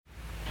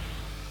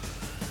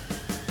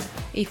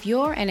If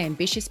you're an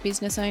ambitious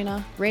business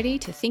owner ready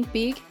to think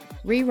big,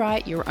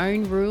 rewrite your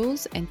own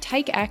rules, and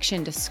take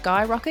action to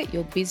skyrocket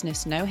your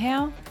business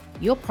know-how,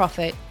 your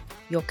profit,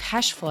 your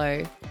cash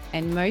flow,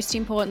 and most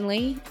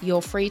importantly,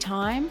 your free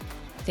time,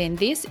 then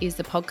this is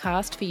the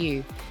podcast for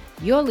you.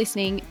 You're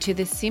listening to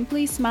the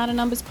Simply Smarter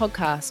Numbers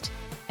podcast,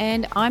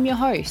 and I'm your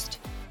host,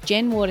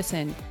 Jen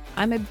Waterson.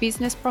 I'm a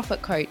business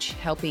profit coach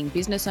helping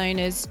business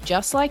owners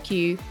just like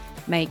you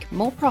make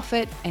more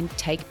profit and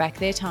take back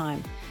their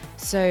time.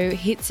 So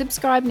hit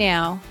subscribe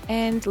now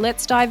and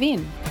let's dive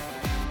in.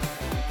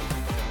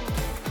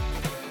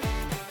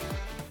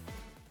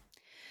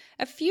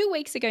 A few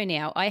weeks ago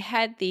now, I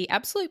had the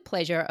absolute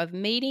pleasure of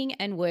meeting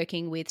and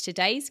working with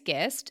today's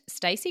guest,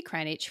 Stacey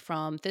Cranich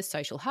from The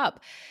Social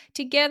Hub.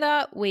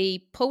 Together,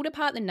 we pulled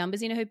apart the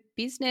numbers in her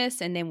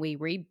business and then we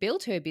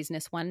rebuilt her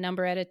business one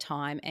number at a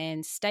time.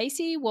 And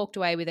Stacey walked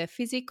away with a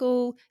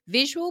physical,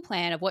 visual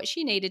plan of what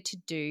she needed to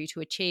do to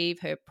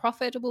achieve her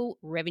profitable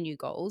revenue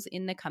goals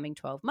in the coming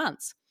 12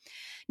 months.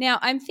 Now,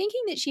 I'm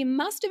thinking that she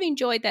must have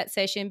enjoyed that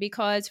session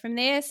because from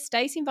there,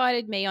 Stace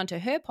invited me onto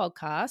her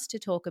podcast to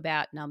talk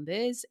about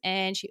numbers,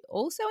 and she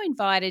also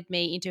invited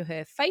me into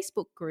her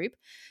Facebook group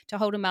to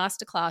hold a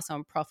masterclass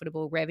on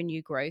profitable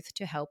revenue growth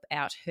to help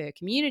out her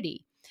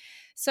community.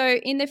 So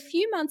in the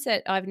few months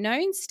that I've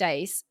known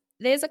Stace,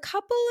 there's a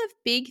couple of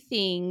big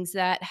things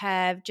that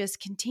have just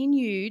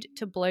continued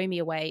to blow me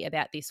away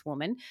about this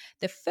woman.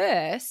 The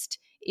first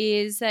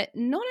is that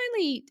not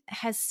only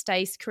has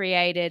Stace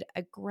created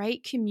a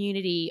great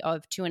community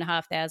of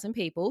 2,500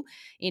 people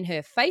in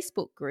her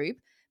Facebook group,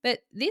 but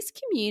this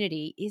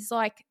community is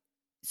like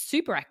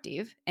super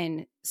active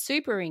and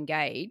super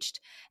engaged.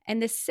 And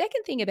the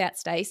second thing about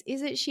Stace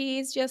is that she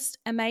is just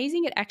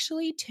amazing at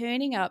actually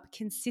turning up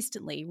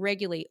consistently,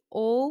 regularly,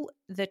 all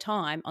the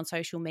time on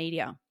social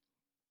media.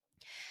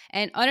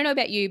 And I don't know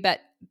about you,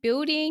 but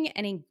building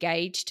an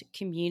engaged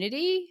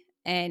community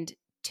and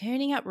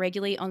turning up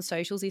regularly on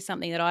socials is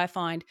something that I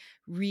find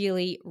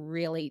really,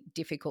 really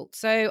difficult.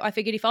 So I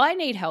figured if I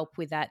need help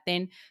with that,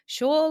 then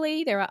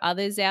surely there are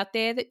others out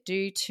there that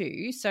do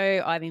too.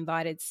 So I've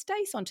invited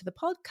Stace onto the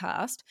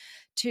podcast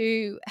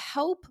to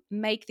help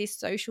make this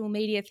social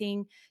media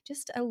thing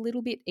just a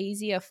little bit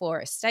easier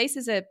for us. Stace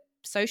is a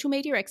social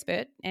media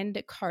expert and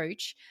a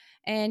coach,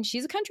 and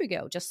she's a country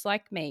girl just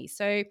like me.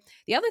 So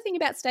the other thing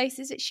about Stace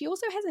is that she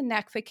also has a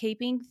knack for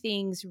keeping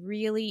things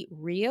really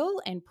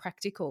real and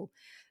practical.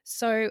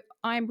 So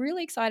I'm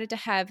really excited to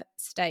have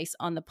Stace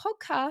on the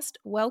podcast.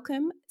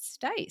 Welcome,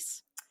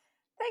 Stace.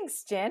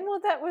 Thanks, Jen.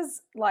 Well, that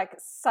was like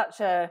such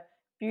a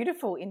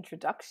beautiful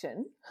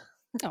introduction.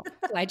 Oh,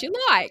 glad you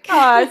like.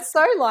 I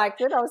so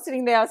liked it. I was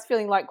sitting there, I was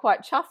feeling like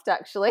quite chuffed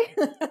actually.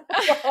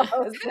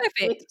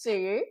 Perfect. To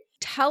you.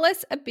 Tell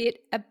us a bit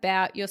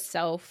about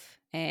yourself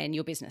and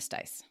your business,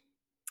 Stace.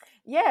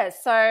 Yeah,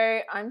 so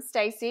I'm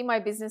Stacey. My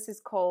business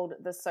is called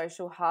The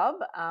Social Hub.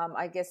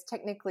 I guess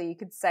technically you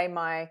could say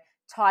my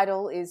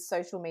title is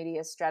social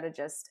media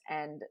strategist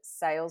and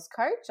sales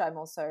coach. I'm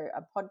also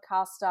a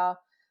podcaster,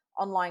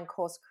 online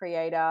course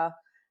creator,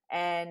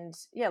 and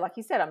yeah, like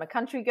you said, I'm a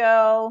country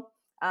girl.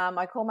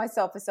 I call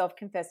myself a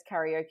self-confessed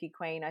karaoke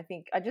queen. I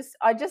think I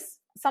just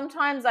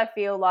sometimes I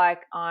feel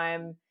like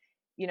I'm,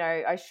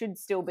 I should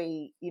still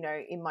be,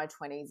 in my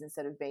 20s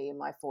instead of being in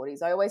my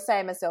 40s. I always say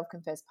I'm a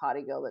self-confessed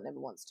party girl that never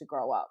wants to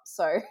grow up.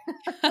 So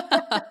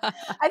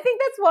I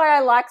think that's why I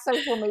like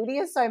social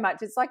media so much.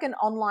 It's like an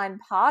online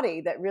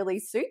party that really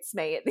suits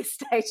me at this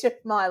stage of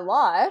my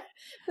life.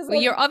 Well,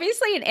 you're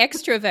obviously an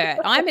extrovert.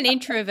 I'm an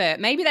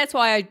introvert. Maybe that's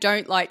why I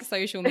don't like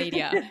social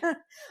media.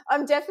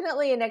 I'm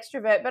definitely an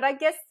extrovert. But I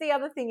guess the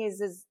other thing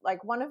is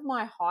like one of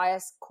my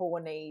highest core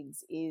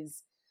needs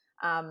is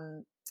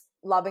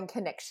love and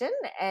connection.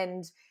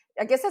 And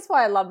I guess that's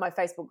why I love my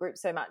Facebook group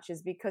so much,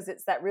 is because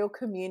it's that real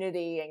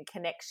community and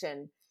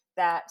connection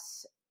that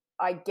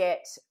I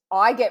get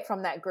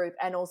from that group.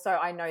 And also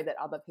I know that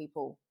other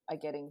people are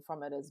getting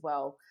from it as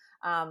well.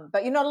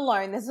 But you're not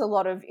alone. There's a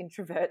lot of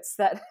introverts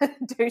that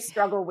do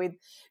struggle with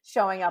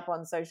showing up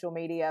on social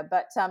media.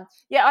 But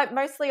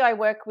mostly I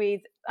work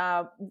with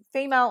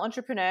female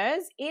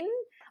entrepreneurs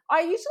I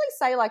usually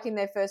say like in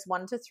their first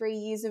 1 to 3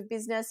 years of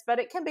business, but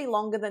it can be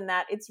longer than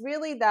that. It's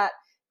really that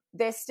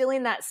they're still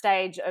in that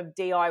stage of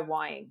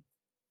DIYing.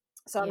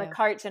 So I'm a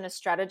coach and a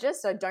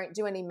strategist. So I don't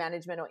do any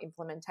management or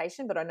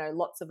implementation, but I know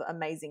lots of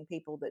amazing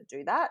people that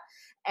do that.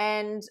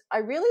 And I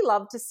really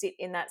love to sit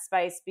in that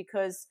space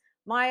because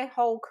my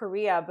whole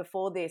career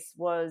before this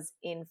was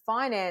in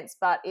finance,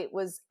 but it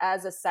was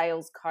as a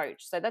sales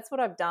coach. So that's what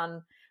I've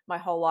done my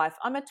whole life.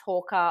 I'm a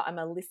talker, I'm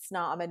a listener,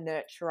 I'm a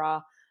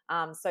nurturer.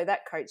 So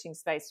that coaching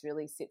space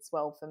really sits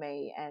well for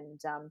me. And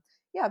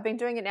I've been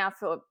doing it now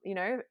for,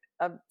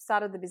 I've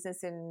started the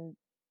business in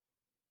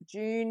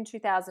June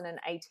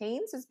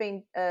 2018. So it's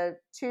been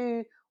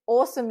 2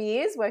 awesome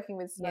years working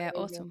with some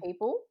amazing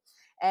people.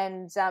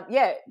 And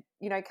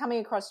coming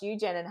across you,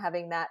 Jen, and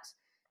having that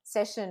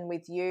session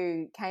with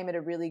you came at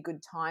a really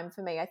good time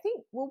for me. I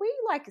think, were we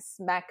like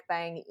smack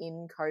bang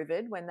in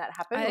COVID when that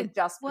happened or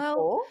just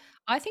before?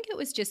 I think it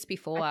was just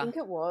before. I think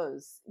it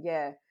was,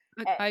 yeah.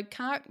 I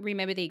can't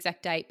remember the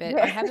exact date, but I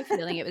Yeah. have a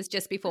feeling it was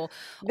just before.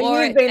 The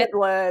Or year's been a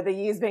blur. The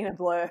year's been a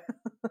blur.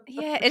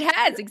 yeah, it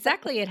has.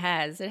 Exactly, it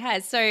has. It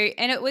has. So,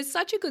 and it was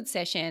such a good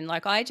session.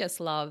 Like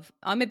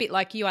I'm a bit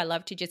like you. I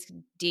love to just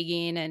dig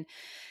in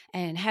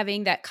and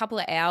having that couple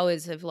of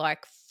hours of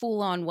like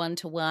full on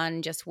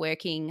one-to-one, just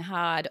working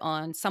hard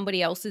on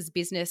somebody else's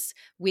business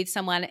with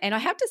someone. And I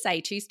have to say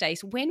too,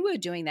 Stace, when we're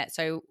doing that,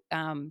 so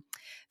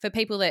for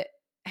people that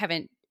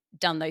haven't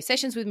done those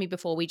sessions with me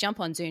before, we jump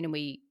on Zoom and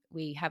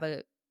we have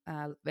a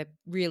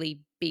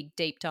really big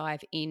deep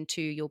dive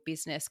into your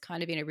business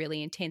kind of in a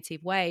really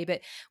intensive way.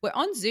 But we're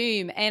on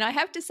Zoom, and I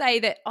have to say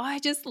that I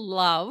just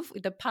love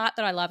the part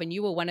that I love, and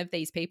you were one of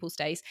these people,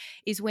 Stace,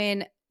 is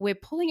when we're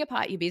pulling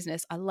apart your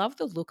business. I love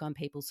the look on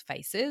people's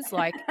faces,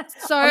 like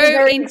so I'm a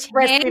very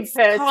intense,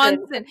 expressive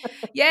person.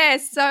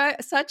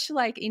 such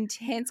like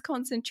intense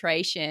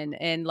concentration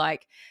and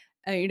like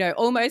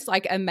almost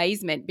like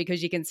amazement,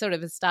 because you can sort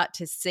of start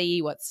to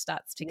see what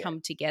starts to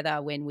come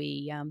together when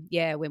we when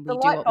The we do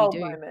light what we bulb do.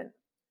 moment.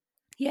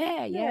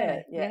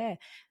 Yeah.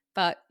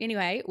 But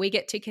anyway, we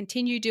get to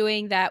continue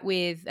doing that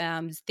with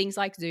things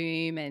like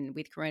Zoom, and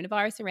with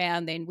coronavirus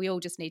around, then we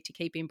all just need to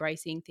keep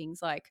embracing things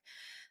like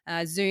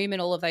Zoom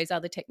and all of those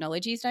other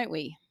technologies, don't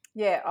we?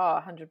 Yeah,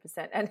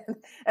 100%. And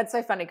it's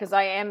so funny because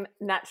I am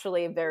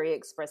naturally a very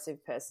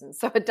expressive person.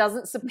 So it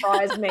doesn't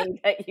surprise me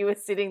that you were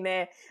sitting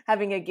there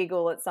having a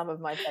giggle at some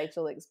of my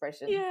facial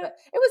expressions. Yeah. But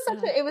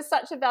it was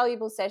such a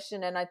valuable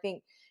session. And I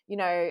think,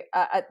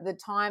 at the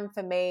time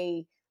for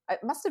me, it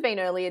must have been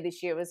earlier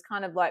this year. It was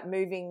kind of like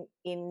moving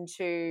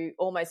into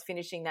almost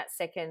finishing that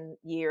second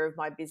year of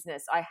my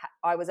business.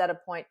 I was at a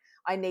point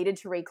I needed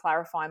to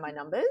re-clarify my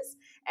numbers,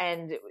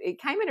 and it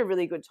came at a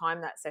really good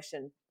time, that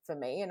session for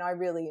me, and I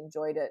really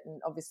enjoyed it.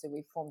 And obviously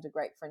we formed a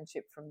great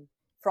friendship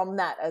from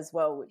that as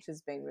well, which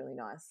has been really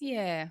nice.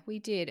 Yeah, we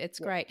did. It's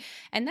Yeah. great.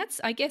 And that's,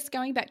 I guess,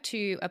 going back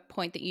to a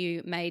point that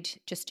you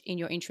made just in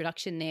your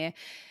introduction there,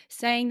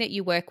 saying that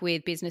you work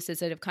with businesses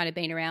that have kind of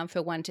been around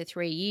for 1 to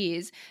 3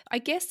 years. I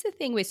guess the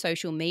thing with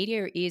social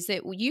media is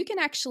that you can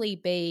actually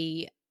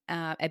be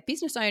a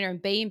business owner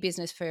and be in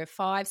business for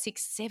 5,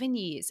 6, 7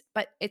 years.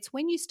 But it's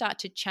when you start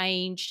to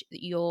change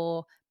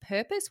your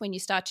purpose, when you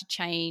start to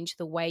change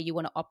the way you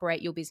want to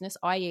operate your business,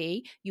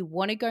 i.e., you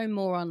want to go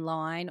more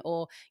online,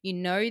 or you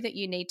know that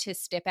you need to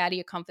step out of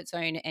your comfort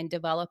zone and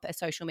develop a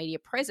social media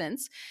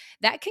presence,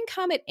 that can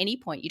come at any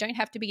point. You don't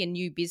have to be a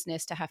new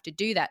business to have to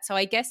do that. So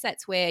I guess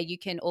that's where you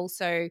can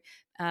also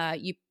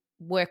you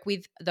work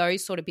with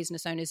those sort of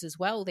business owners as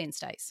well then,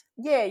 Stace.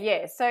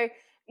 Yeah. So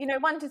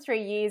 1 to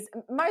 3 years.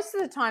 Most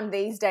of the time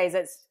these days,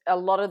 it's a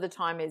lot of the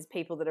time is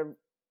people that are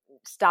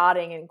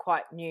starting and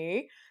quite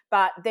new,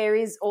 but there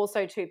is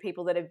also two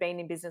people that have been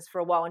in business for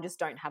a while and just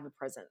don't have a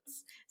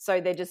presence. So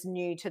they're just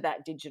new to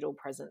that digital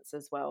presence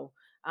as well.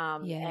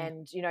 Yeah.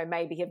 And,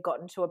 maybe have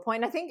gotten to a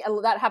point. I think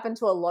that happened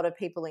to a lot of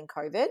people in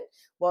COVID,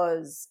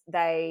 was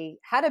they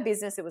had a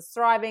business, it was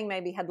thriving,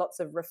 maybe had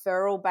lots of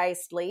referral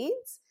based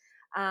leads.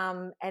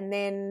 And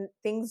then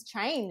things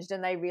changed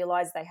and they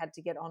realized they had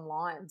to get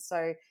online.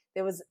 So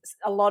there was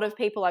a lot of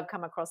people I've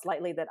come across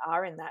lately that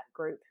are in that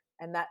group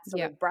and that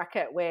sort of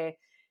bracket where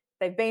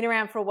they've been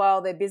around for a while,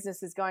 their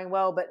business is going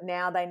well, but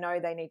now they know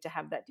they need to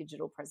have that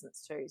digital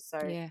presence too. So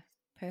yeah,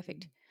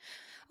 perfect.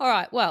 All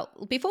right. Well,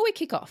 before we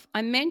kick off,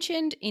 I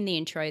mentioned in the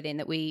intro then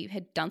that we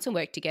had done some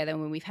work together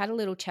and we've had a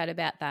little chat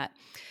about that.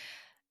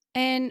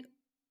 And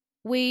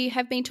we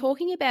have been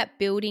talking about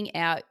building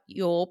out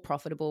your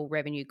profitable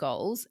revenue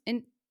goals.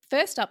 And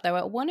first up, though,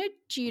 I wanted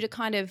you to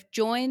kind of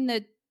join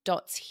the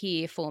dots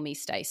here for me,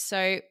 Stace.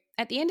 So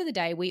at the end of the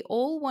day, we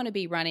all want to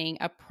be running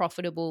a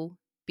profitable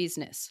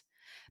business.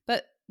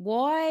 But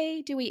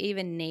why do we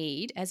even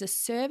need, as a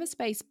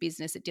service-based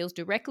business that deals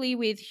directly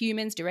with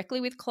humans,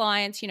 directly with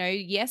clients,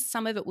 yes,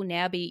 some of it will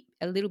now be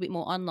a little bit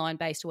more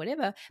online-based or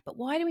whatever, but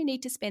why do we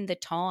need to spend the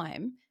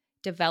time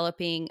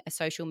developing a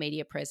social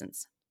media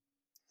presence?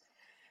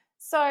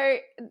 So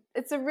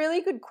it's a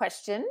really good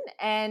question,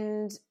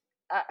 and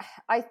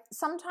I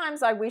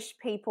sometimes I wish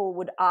people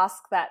would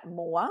ask that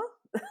more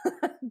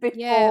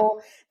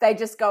before they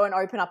just go and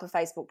open up a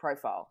Facebook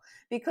profile,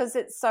 because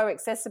it's so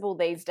accessible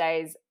these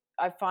days.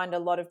 I find a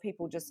lot of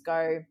people just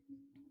go,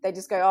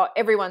 oh,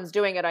 everyone's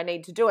doing it, I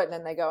need to do it. And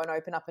then they go and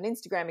open up an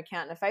Instagram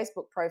account and a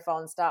Facebook profile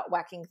and start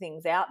whacking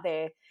things out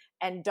there,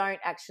 and don't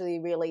actually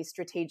really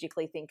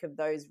strategically think of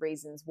those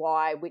reasons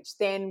why, which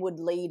then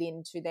would lead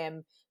into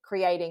them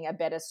creating a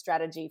better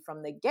strategy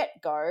from the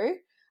get-go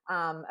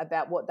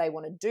about what they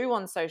want to do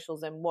on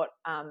socials and what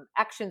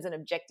actions and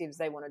objectives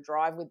they want to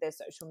drive with their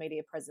social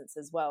media presence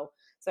as well.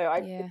 So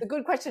it's a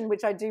good question,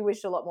 which I do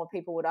wish a lot more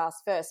people would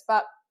ask first.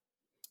 But,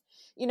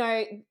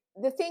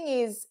 the thing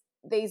is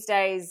these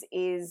days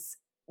is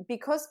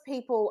because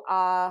people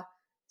are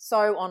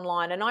so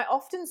online, and I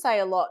often say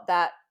a lot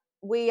that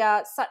we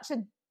are such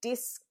a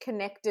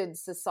disconnected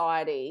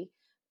society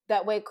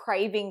that we're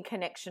craving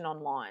connection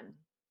online.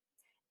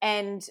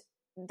 And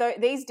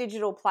these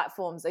digital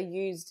platforms are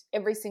used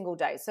every single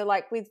day. So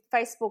like with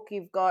Facebook,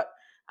 you've got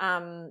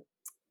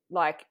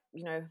like,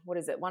 what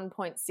is it,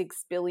 1.6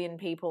 billion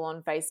people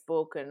on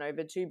Facebook and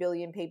over 2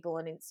 billion people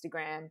on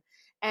Instagram.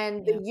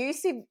 And Yeah.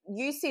 the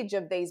usage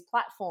of these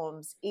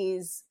platforms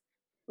is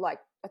like,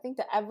 I think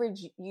the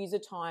average user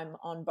time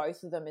on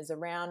both of them is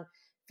around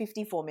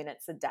 54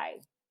 minutes a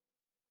day.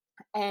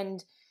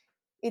 And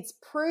it's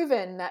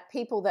proven that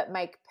people that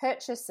make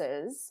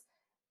purchases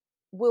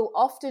will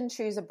often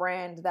choose a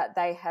brand that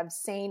they have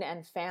seen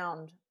and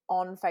found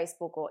on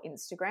Facebook or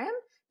Instagram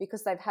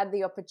because they've had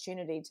the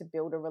opportunity to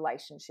build a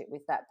relationship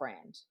with that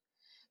brand.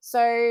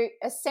 So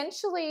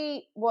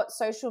essentially what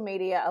social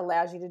media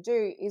allows you to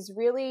do is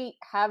really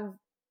have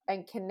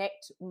and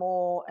connect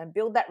more and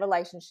build that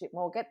relationship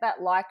more, get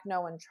that like,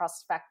 know, and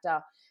trust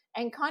factor,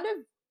 and kind of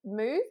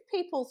move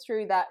people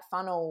through that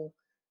funnel,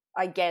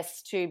 I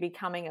guess, to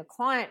becoming a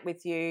client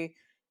with you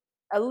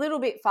a little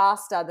bit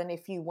faster than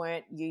if you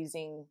weren't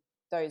using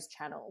those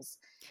channels.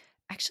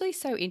 Actually,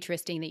 so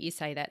interesting that you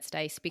say that,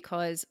 Stace,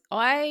 because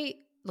I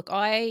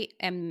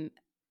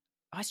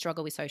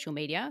struggle with social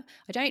media.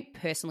 I don't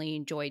personally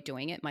enjoy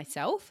doing it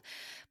myself,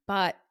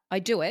 but I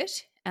do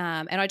it.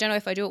 And I don't know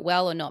if I do it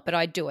well or not, but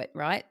I do it,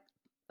 right?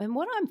 And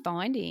what I'm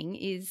finding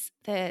is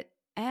that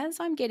as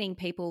I'm getting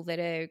people that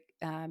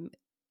are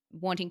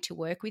wanting to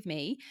work with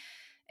me,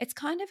 it's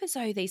kind of as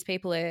though these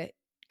people are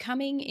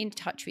coming in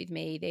touch with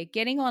me. They're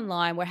getting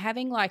online. We're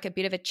having like a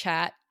bit of a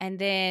chat. And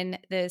then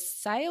the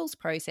sales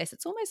process,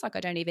 it's almost like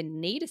I don't even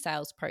need a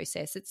sales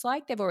process. It's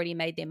like they've already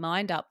made their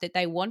mind up that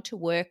they want to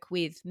work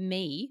with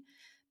me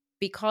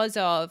because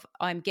of,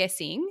 I'm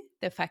guessing,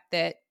 the fact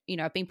that,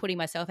 I've been putting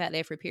myself out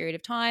there for a period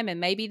of time, and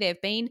maybe they've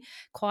been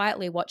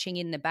quietly watching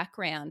in the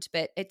background,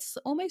 but it's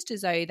almost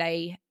as though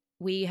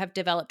we have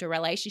developed a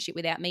relationship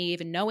without me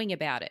even knowing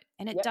about it.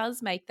 And it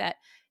does make that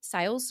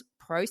sales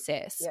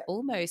process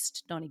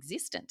almost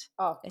non-existent.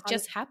 It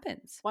just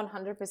happens.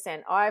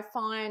 100%. I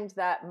find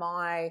that and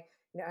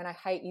I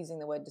hate using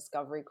the word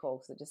discovery call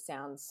because it just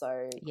sounds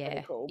so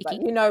clinical, icky.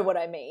 but you know what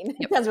I mean.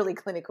 It sounds really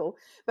clinical.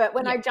 But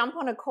when I jump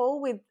on a call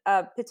with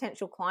a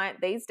potential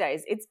client these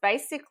days, it's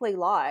basically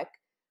like,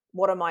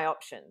 what are my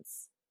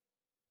options?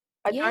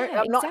 I'm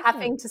not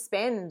having to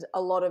spend a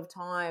lot of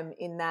time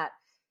in that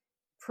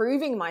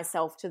proving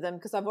myself to them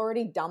because I've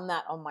already done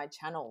that on my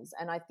channels.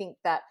 And I think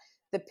that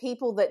the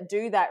people that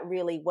do that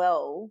really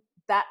well,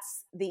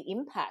 that's the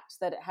impact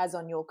that it has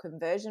on your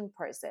conversion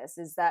process,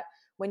 is that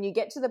when you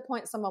get to the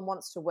point someone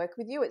wants to work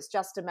with you, it's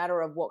just a matter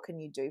of what can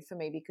you do for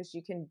me, because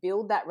you can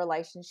build that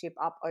relationship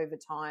up over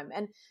time.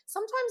 And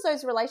sometimes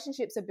those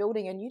relationships are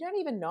building and you don't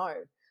even know.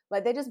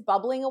 Like, they're just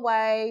bubbling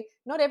away.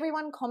 Not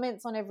everyone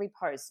comments on every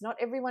post. Not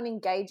everyone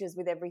engages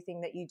with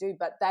everything that you do,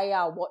 but they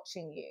are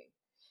watching you.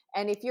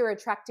 And if you're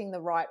attracting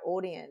the right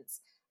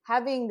audience,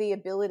 having the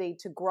ability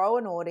to grow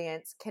an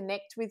audience,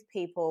 connect with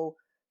people,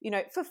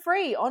 for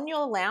free on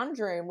your lounge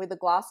room with a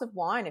glass of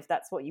wine, if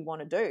that's what you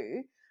want to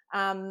do,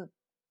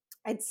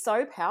 it's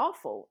so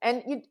powerful.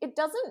 And it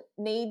doesn't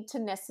need to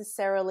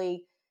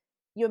necessarily,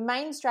 your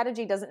main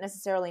strategy doesn't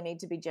necessarily need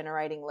to be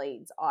generating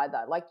leads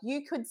either. Like,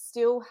 you could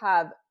still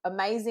have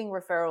amazing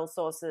referral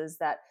sources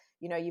that,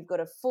 you've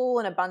got a full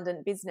and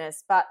abundant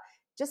business, but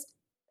just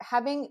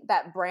having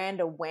that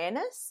brand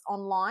awareness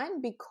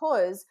online,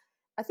 because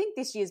I think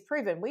this year's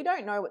proven we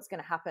don't know what's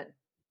going to happen.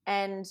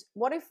 And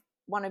what if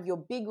one of your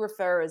big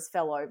referrers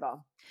fell over?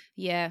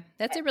 Yeah,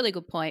 that's a really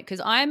good point,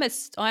 because I'm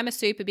a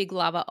super big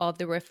lover of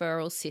the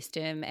referral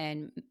system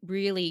and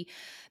really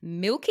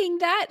milking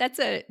that. That's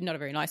not a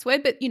very nice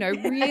word, but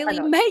really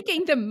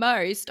making the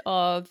most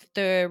of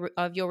your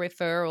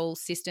referral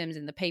systems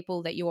and the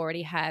people that you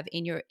already have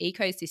in your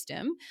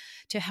ecosystem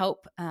to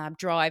help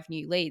drive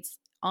new leads.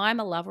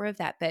 I'm a lover of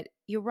that, but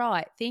you're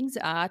right, things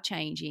are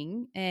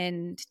changing,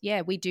 and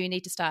we do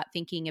need to start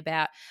thinking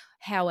about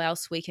how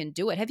else we can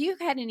do it. Have you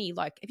got any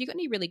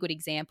really good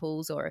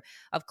examples or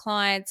of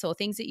clients or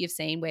things that you've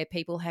seen where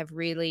people have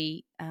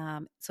really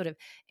sort of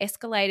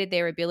escalated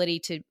their ability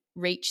to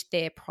reach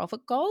their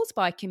profit goals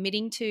by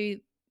committing to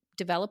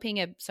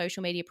developing a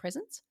social media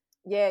presence?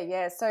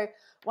 Yeah. So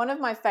one of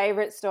my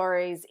favorite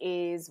stories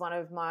is one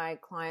of my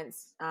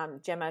clients,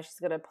 Gemma. She's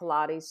got a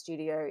Pilates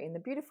studio in the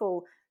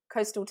beautiful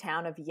coastal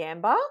town of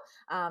Yamba.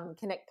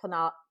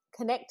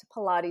 Connect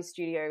Pilates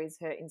Studio is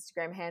her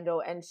Instagram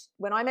handle. And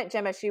when I met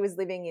Gemma, she was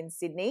living in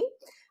Sydney,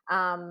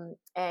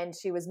 and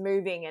she was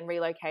moving and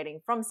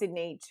relocating from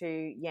Sydney to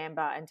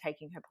Yamba and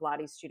taking her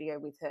Pilates studio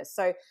with her.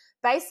 So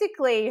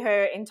basically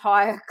her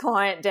entire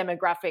client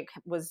demographic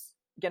was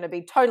going to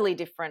be totally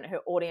different. Her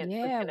audience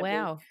was going to be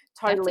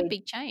totally, that's a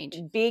big change.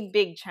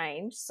 Big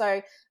change.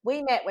 So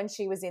we met when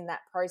she was in that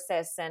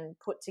process and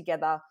put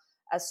together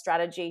a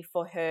strategy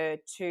for her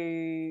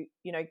to,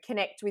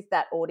 connect with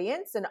that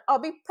audience. And I'll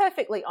be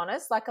perfectly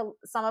honest, like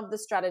some of the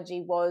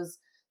strategy was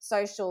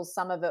social,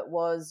 some of it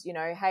was,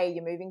 hey,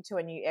 you're moving to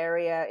a new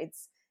area,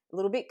 it's a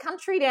little bit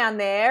country down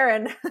there,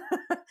 and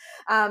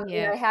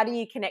how do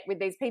you connect with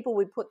these people?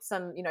 We put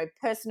some,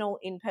 personal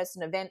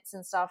in-person events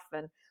and stuff,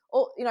 and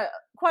all,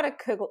 quite a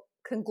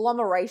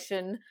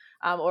conglomeration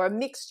or a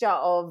mixture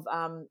of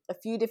a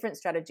few different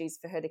strategies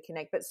for her to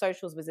connect, but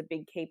socials was a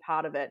big key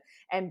part of it,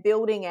 and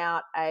building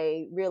out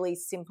a really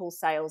simple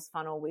sales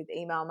funnel with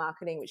email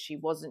marketing, which she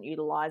wasn't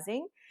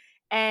utilizing.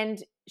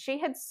 And she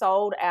had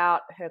sold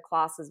out her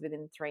classes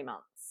within 3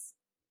 months.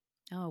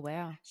 Oh,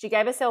 wow. She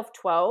gave herself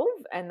 12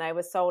 and they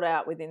were sold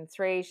out within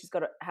 3. She's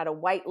had a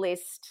wait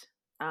list,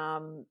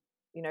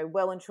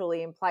 well and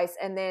truly in place,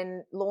 and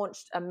then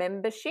launched a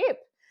membership.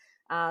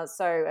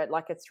 So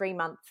like a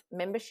 3-month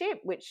membership,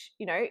 which,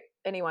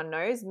 anyone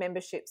knows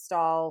membership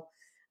style,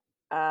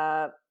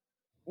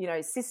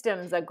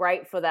 systems are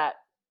great for that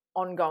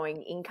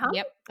ongoing income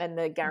and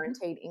the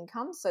guaranteed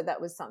income. So that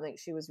was something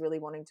she was really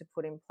wanting to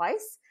put in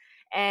place.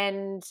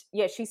 And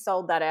yeah, she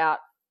sold that out,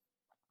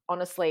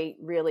 honestly,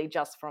 really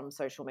just from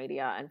social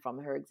media and from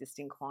her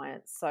existing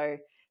clients. So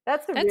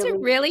that's a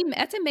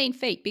mean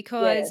feat,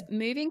 because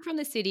moving from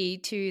the city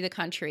to the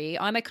country,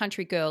 I'm a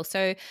country girl.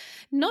 So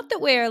not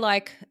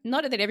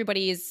that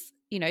everybody is,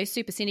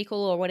 super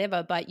cynical or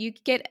whatever, but you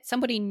get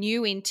somebody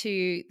new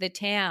into the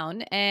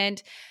town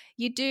and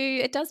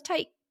it does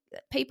take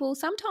people,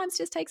 sometimes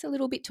just takes a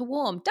little bit to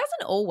warm.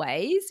 Doesn't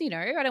always, I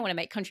don't want to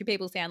make country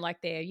people sound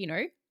like they're,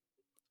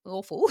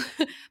 awful,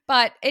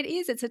 but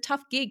it's a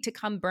tough gig to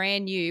come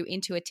brand new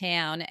into a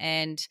town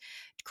and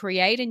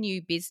create a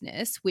new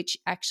business, which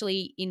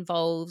actually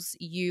involves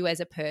you as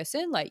a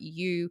person, like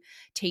you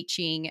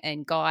teaching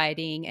and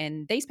guiding,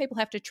 and these people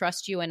have to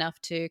trust you enough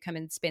to come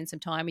and spend some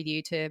time with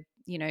you to,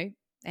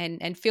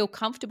 and feel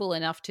comfortable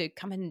enough to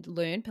come and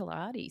learn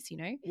Pilates,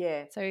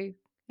 Yeah. So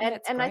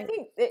and I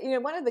think that,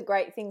 one of the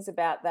great things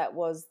about that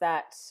was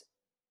that,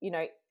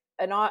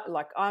 and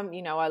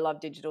I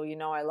love digital,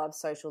 I love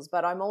socials,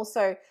 but I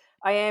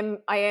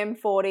am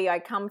 40. I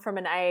come from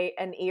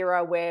an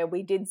era where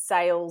we did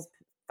sales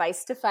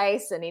face to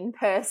face and in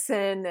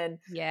person, and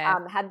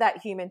had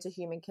that human to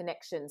human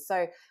connection.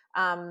 So,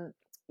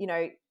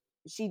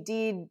 she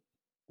did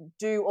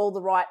do all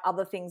the right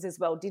other things as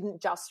well, didn't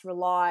just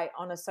rely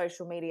on a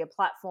social media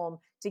platform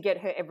to get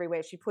her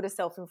everywhere. She put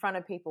herself in front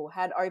of people,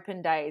 had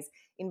open days,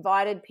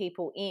 invited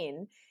people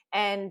in.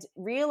 And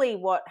really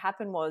what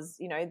happened was,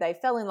 they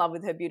fell in love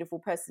with her beautiful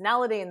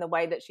personality and the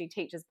way that she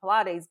teaches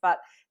Pilates, but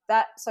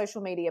that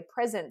social media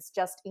presence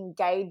just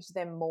engaged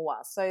them more.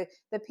 So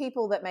the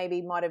people that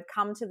maybe might have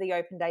come to the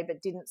open day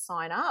but didn't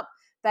sign up,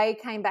 they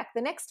came back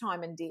the next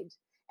time and did.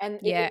 And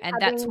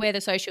that's where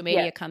the social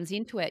media comes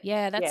into it.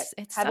 Yeah,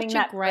 it's having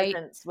such a great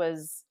presence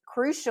was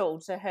crucial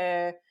to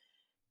her,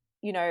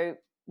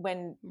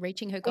 when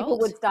reaching her people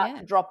goals. would start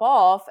to drop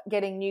off,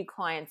 getting new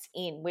clients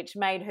in, which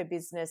made her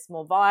business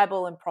more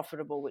viable and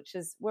profitable,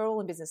 we're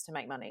all in business to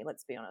make money,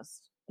 let's be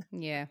honest.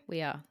 Yeah,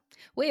 we are.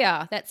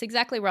 That's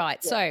exactly right.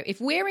 Yeah. So if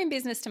we're in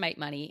business to make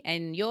money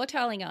and you're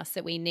telling us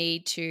that we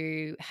need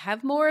to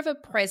have more of a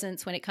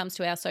presence when it comes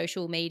to our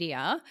social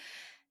media,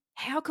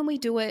 how can we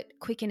do it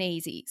quick and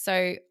easy?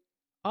 So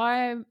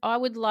I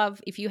would love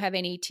if you have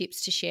any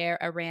tips to share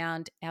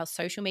around our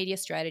social media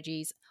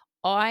strategies.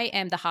 I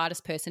am the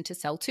hardest person to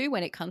sell to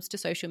when it comes to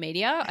social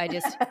media. I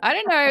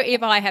don't know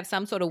if I have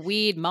some sort of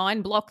weird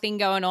mind block thing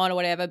going on or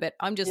whatever, but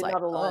I'm just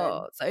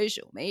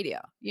social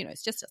media,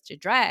 it's just such a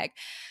drag.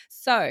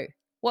 So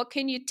what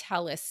can you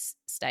tell us,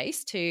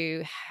 Stace,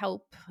 to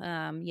help,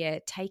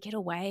 take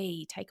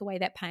away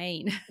that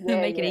pain,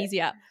 make it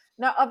easier?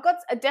 No, I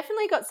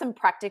definitely got some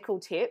practical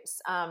tips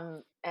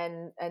and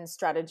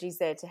strategies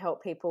there to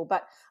help people.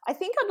 But I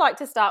think I'd like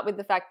to start with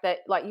the fact that,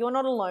 like, you're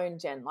not alone,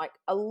 Jen. Like,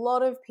 a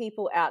lot of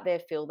people out there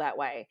feel that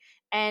way.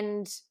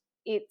 And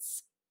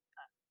it's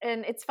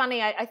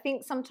funny. I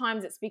think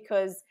sometimes it's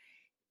because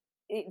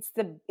it's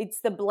the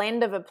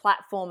blend of a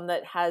platform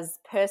that has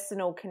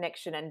personal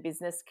connection and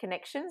business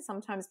connection.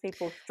 Sometimes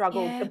people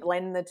struggle to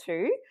blend the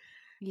two.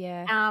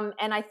 Yeah.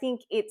 And I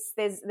think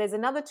there's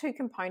another two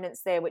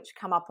components there which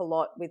come up a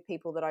lot with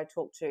people that I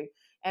talk to.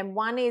 And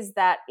one is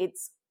that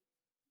it's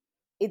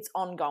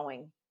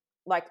ongoing.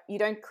 Like, you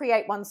don't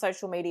create one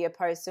social media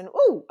post and,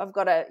 I've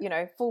got a,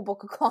 full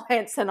book of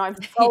clients and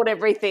I've sold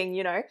everything,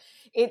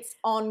 It's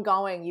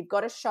ongoing. You've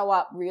got to show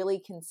up really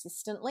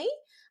consistently.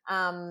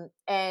 And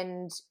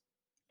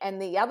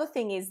the other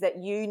thing is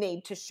that you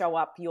need to show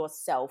up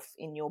yourself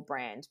in your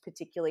brand,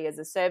 particularly as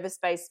a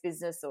service-based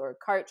business or a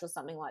coach or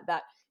something like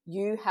that.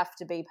 You have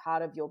to be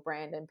part of your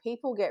brand, and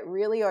people get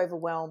really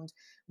overwhelmed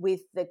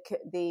with the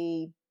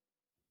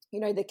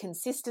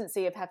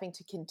consistency of having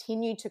to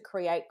continue to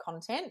create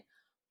content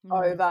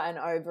over and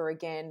over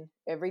again,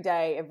 every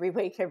day, every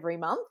week, every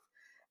month.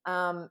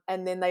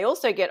 And then they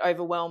also get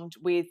overwhelmed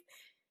with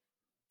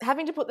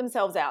having to put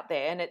themselves out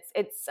there, and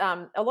it's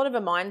a lot of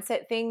a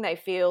mindset thing. They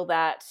feel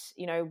that,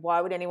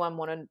 why would anyone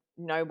want to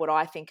know what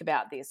I think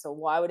about this, or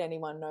why would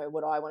anyone know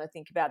what I want to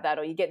think about that?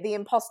 Or you get the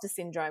imposter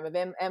syndrome of,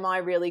 am I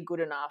really good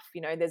enough?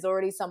 There's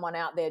already someone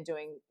out there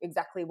doing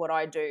exactly what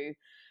I do,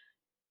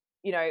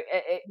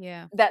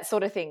 that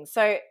sort of thing.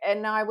 So,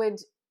 and I would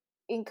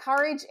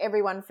encourage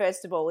everyone,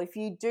 first of all, if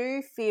you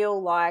do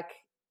feel like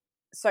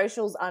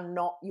socials are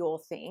not your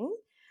thing,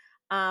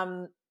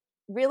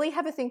 really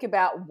have a think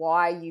about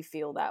why you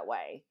feel that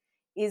way.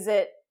 Is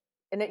it,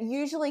 and it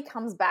usually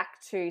comes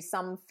back to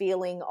some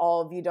feeling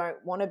of you don't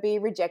want to be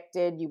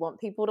rejected, you want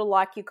people to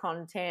like your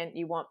content,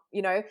 you want,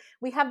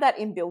 we have that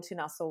inbuilt in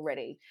us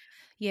already.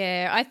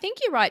 Yeah, I think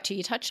you're right too.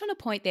 You touched on a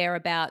point there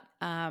about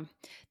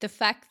the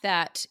fact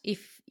that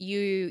if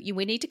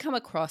we need to come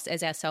across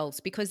as ourselves,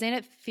 because then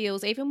it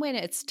feels, even when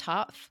it's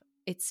tough,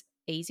 it's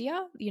easier.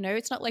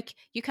 It's not like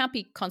you can't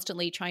be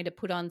constantly trying to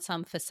put on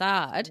some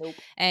facade Nope.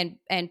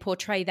 and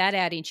portray that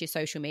out into your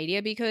social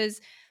media, because,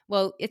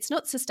 well, it's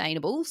not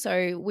sustainable.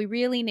 So we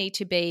really need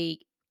to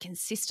be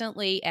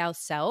consistently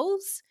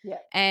ourselves. Yeah.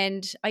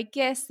 And I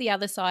guess the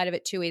other side of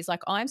it too is,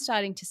 like, I'm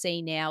starting to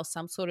see now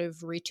some sort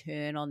of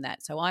return on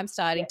that. So I'm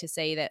starting to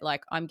see that,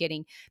 like, I'm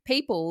getting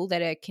people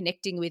that are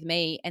connecting with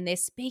me and they're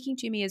speaking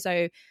to me as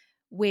though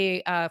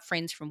we are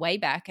friends from way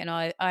back, and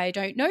I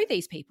don't know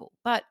these people.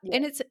 But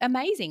and it's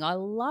amazing. I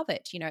love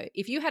it.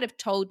 If you had have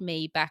told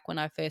me back when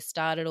I first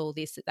started all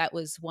this, that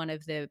was one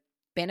of the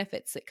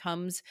benefits that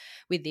comes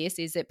with this,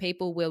 is that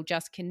people will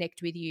just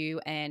connect with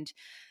you, and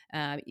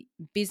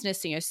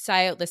business,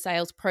 the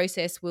sales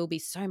process will be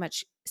so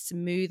much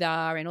smoother.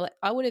 And all that.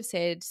 I would have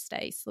said,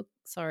 Stace, look,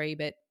 sorry,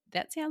 but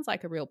that sounds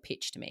like a real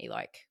pitch to me.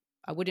 Like,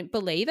 I wouldn't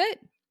believe it.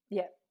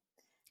 Yeah.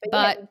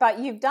 But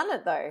you've done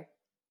it though.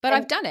 But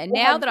I've done it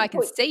now that I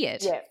can see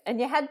it. Yeah, and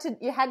you had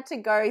to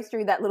go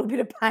through that little bit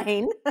of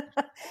pain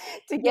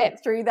to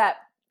get through that,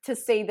 to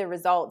see the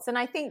results. And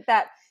I think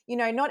that,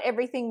 not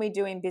everything we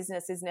do in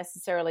business is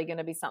necessarily going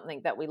to be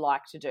something that we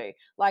like to do.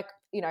 Like,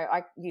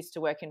 I used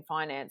to work in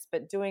finance,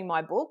 but doing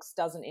my books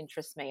doesn't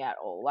interest me at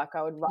all. Like,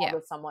 I would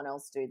rather someone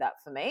else do that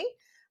for me.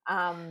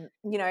 And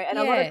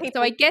a lot of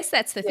people. So I guess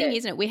that's the thing,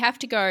 isn't it? We have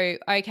to go,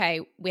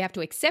 okay, we have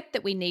to accept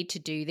that we need to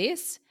do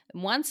this.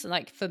 Once,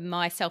 like for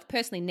myself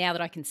personally, now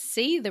that I can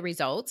see the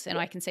results and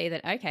I can see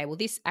that, okay, well,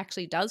 this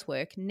actually does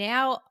work.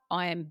 Now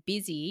I am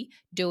busy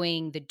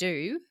doing the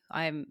do.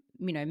 I'm,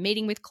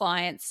 meeting with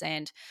clients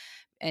and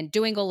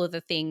doing all of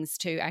the things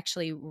to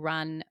actually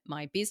run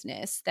my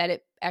business, that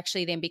it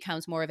actually then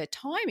becomes more of a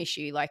time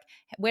issue. Like,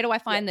 where do I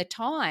find the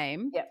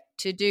time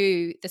to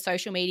do the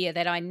social media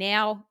that I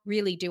now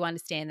really do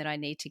understand that I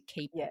need to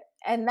keep at?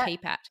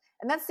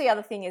 And that's the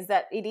other thing, is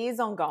that it is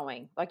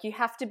ongoing. Like, you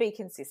have to be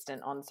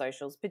consistent on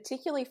socials,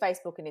 particularly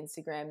Facebook and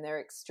Instagram. They're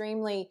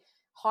extremely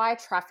high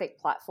traffic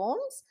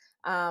platforms.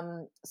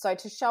 So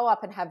to show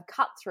up and have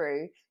cut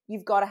through,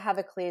 you've got to have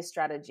a clear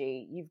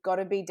strategy. You've got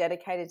to be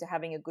dedicated to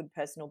having a good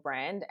personal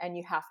brand, and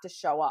you have to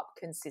show up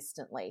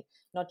consistently,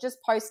 not just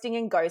posting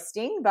and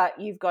ghosting, but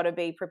you've got to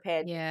be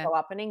prepared to show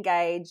up and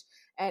engage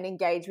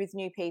with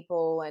new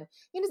people. And,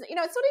 it's not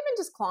even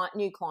just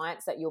new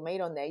clients that you'll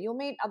meet on there. You'll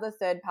meet other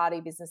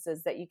third-party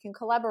businesses that you can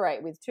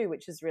collaborate with too,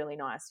 which is really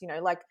nice.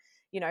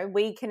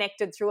 We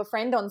connected through a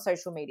friend on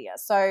social media.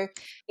 So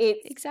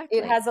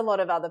it has a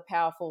lot of other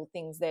powerful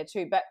things there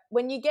too. But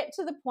when you get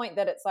to the point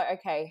that it's like,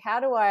 okay,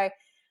 how do I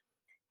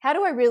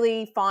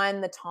really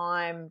find the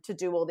time to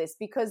do all this?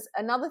 Because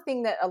another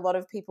thing that a lot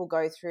of people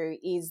go through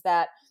is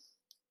that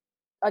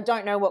I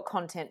don't know what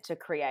content to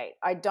create.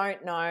 I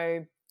don't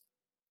know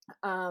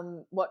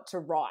what to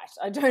write.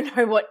 I don't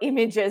know what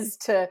images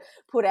to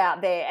put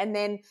out there. And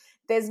then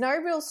there's no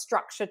real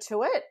structure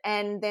to it.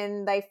 And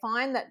then they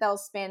find that they'll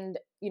spend,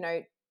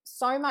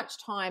 so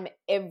much time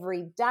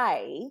every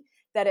day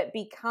that it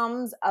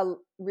becomes a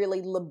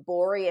really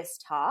laborious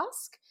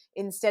task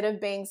instead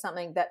of being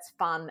something that's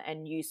fun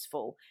and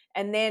useful.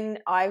 And then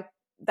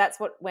that's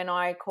when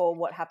I call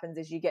what happens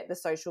is you get the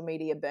social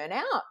media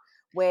burnout,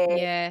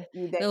 where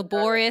the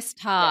laborious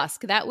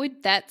task.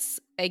 That's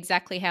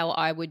exactly how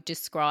I would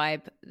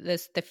describe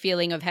the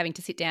feeling of having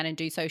to sit down and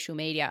do social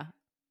media.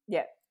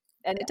 Yeah.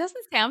 And it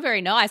doesn't sound very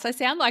nice. I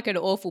sound like an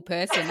awful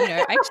person,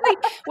 Actually,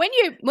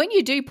 when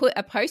you do put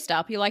a post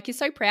up, you're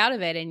so proud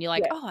of it, and you're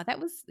like, oh,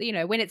 that was,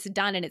 when it's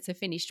done and it's a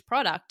finished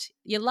product,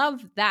 you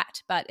love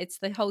that. But it's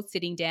the whole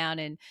sitting down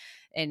and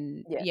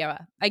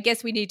I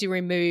guess we need to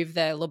remove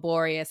the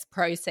laborious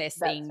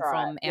processing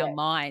from our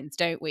minds,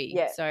 don't we?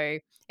 Yeah. So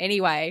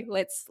anyway,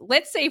 let's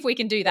see if we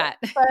can do that.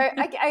 So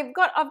I've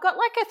got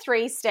like a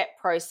 3-step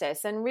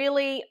process, and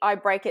really I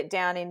break it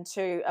down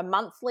into a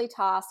monthly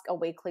task, a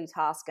weekly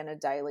task, and a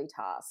daily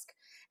task.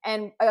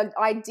 And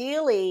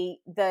ideally,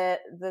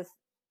 the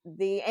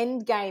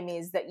end game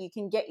is that you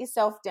can get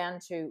yourself down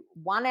to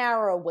 1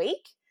 hour a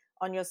week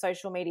on your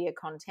social media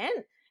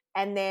content,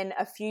 and then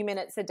a few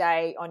minutes a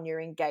day on your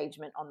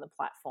engagement on the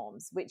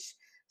platforms, which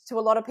to a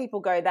lot of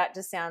people that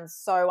just sounds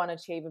so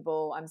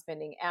unachievable. I'm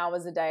spending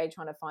hours a day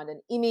trying to find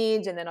an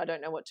image, and then I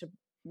don't know what to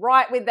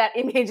write with that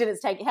image, and it's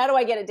taking, how do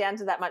I get it down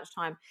to that much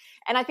time?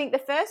 And I think the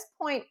first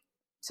point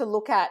to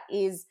look at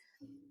is,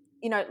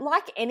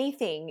 like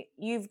anything,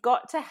 you've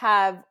got to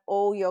have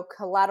all your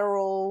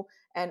collateral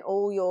and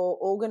all your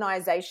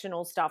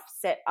organizational stuff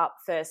set up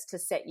first to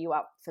set you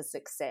up for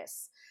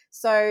success.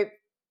 So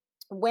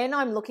when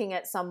I'm looking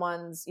at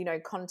someone's,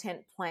 content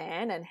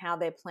plan and how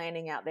they're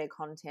planning out their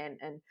content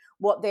and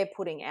what they're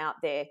putting out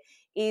there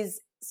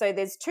so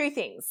there's 2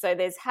 things. So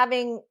there's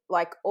having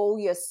like all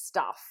your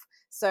stuff.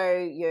 So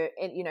your,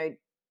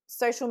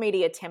 social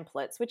media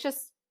templates, which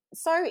is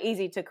so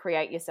easy to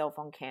create yourself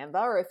on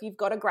Canva, or if you've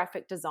got a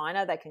graphic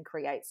designer, they can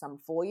create some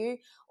for you.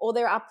 Or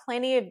there are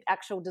plenty of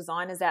actual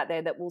designers out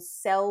there that will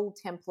sell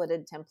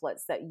templated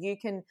templates that you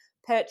can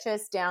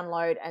purchase,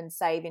 download, and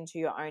save into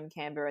your own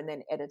Canva and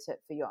then edit it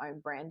for your own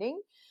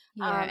branding.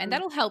 Yeah, and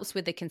that'll helps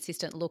with the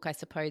consistent look, I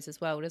suppose, as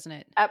well, doesn't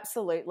it?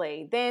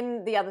 Absolutely.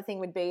 Then the other thing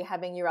would be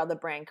having your other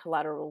brand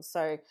collateral.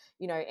 So,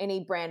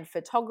 any brand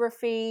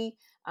photography,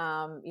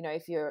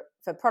 if you're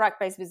for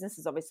product-based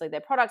businesses, obviously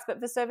they're products,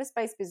 but for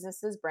service-based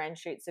businesses, brand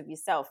shoots of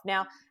yourself.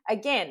 Now,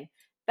 again,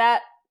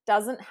 that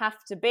doesn't have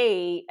to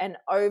be an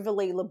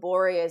overly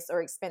laborious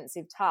or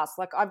expensive task.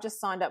 Like I've just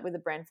signed up with a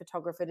brand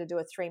photographer to do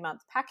a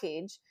 3-month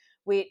package,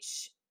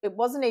 which it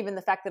wasn't even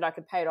the fact that I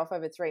could pay it off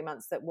over 3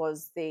 months that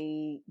was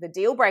the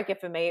deal breaker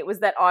for me. It was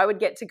that I would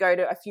get to go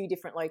to a few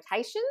different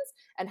locations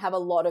and have a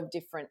lot of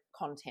different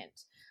content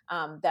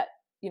that,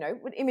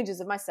 with images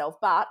of myself,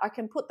 but I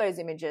can put those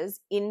images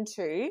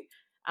into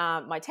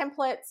my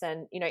templates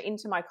and,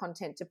 into my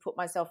content to put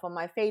myself on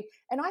my feed.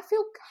 And I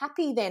feel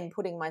happy then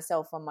putting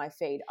myself on my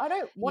feed. I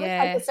don't want to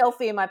take a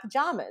selfie in my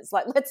pajamas.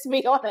 Like, let's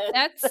be honest.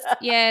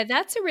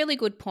 That's a really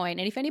good point.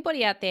 And if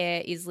anybody out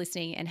there is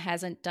listening and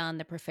hasn't done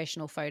the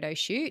professional photo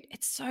shoot,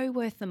 it's so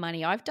worth the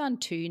money. I've done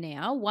 2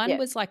 now. One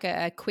was like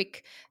a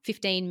quick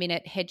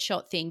 15-minute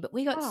headshot thing, but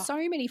we got so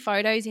many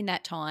photos in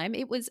that time.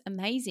 It was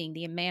amazing,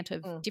 the amount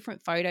of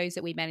different photos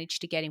that we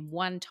managed to get in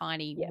one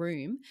tiny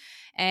room.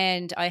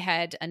 And I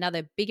had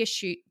another bigger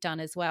shoot done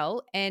as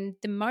well. And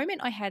the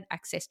moment I had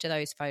access to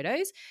those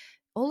photos,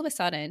 all of a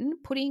sudden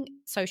putting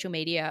social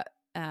media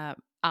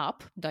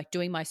up, like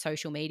doing my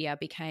social media,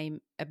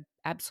 became an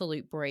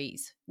absolute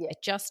breeze. It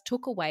just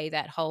took away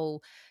that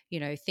whole,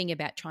 thing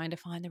about trying to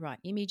find the right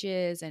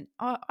images. And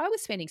I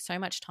was spending so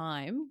much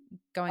time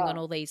going on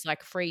all these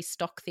like free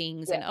stock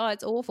things and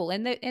it's awful.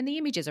 And the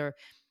images are,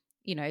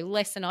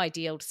 less than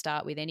ideal to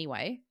start with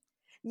anyway.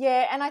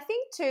 Yeah, and I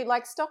think too,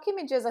 like stock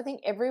images, I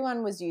think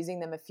everyone was using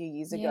them a few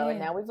years ago, and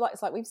now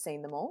it's like we've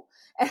seen them all.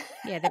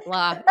 Yeah, they're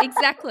blah.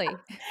 Exactly.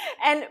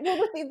 And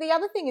well, the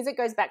other thing is it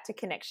goes back to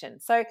connection.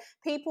 So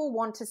people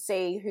want to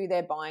see who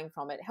they're buying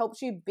from. It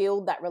helps you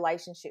build that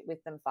relationship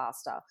with them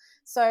faster.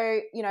 So,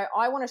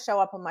 I want to show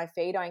up on my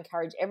feed. I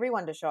encourage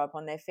everyone to show up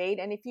on their feed.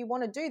 And if you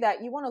want to do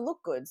that, you want to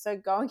look good. So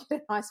go and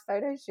get a nice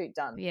photo shoot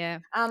done. Yeah.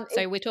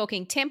 So we're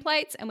talking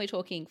templates and we're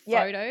talking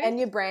photos. And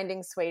your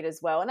branding suite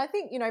as well. And I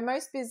think,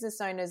 most business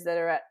owners that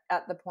are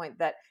at the point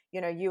that,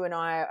 you and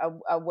I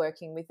are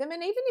working with them.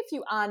 And even if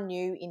you are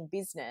new in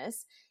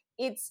business,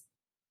 it's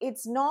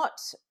not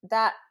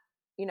that,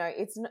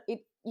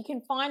 you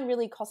can find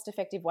really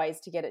cost-effective ways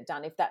to get it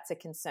done if that's a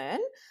concern.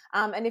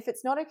 And if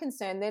it's not a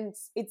concern, then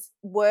it's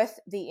worth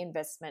the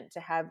investment to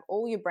have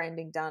all your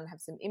branding done, have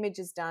some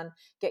images done.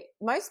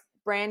 Most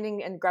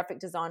branding and graphic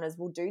designers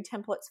will do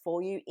templates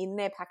for you in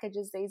their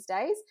packages these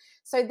days.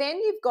 So then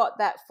you've got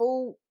that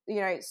full,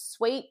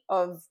 suite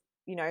of,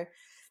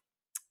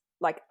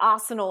 like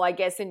arsenal, I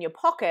guess, in your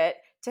pocket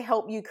to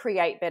help you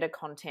create better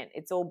content.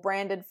 It's all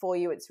branded for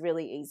you. It's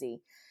really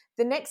easy.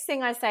 The next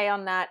thing I say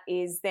on that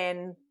is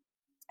then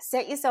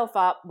set yourself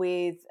up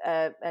with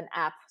an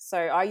app. So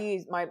I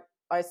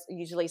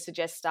usually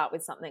suggest start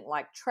with something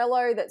like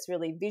Trello that's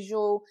really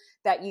visual,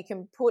 that you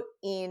can put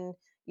in,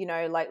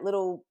 like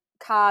little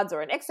cards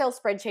or an Excel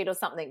spreadsheet or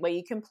something where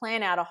you can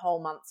plan out a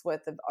whole month's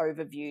worth of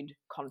overviewed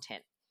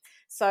content.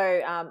 So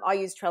I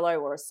use Trello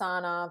or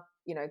Asana,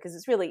 because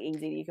it's really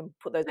easy. You can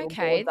put those little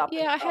boards up.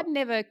 Yeah, I had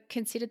never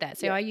considered that.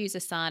 So I use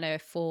Asana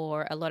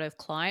for a lot of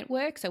client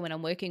work. So when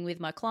I'm working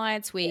with my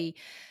clients,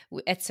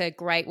 it's a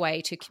great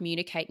way to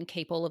communicate and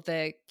keep all of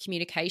the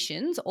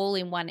communications all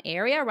in one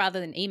area rather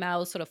than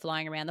emails sort of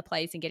flying around the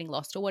place and getting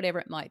lost or whatever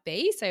it might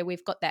be. So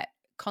we've got that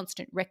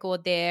constant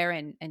record there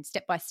and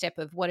step by step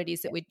of what it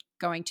is that we're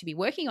going to be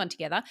working on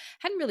together.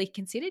 Hadn't really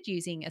considered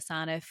using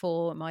Asana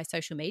for my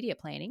social media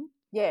planning.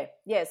 Yeah.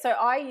 So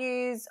I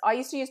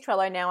used to use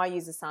Trello. Now I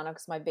use Asana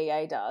because my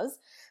VA does,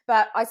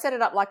 but I set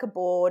it up like a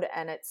board,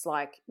 and it's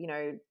like,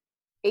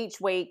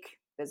 each week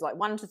there's like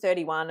 1 to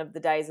 31 of the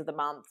days of the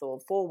month, or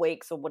 4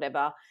 weeks or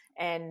whatever.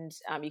 And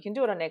you can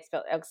do it on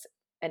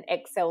an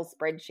Excel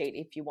spreadsheet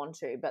if you want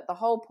to, but the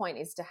whole point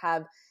is to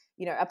have,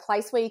 a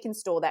place where you can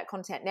store that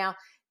content. Now,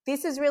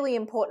 this is really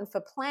important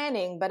for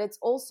planning, but it's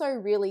also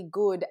really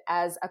good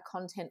as a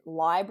content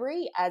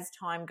library as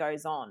time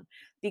goes on,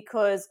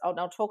 because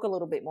I'll talk a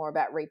little bit more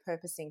about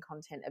repurposing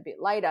content a bit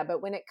later.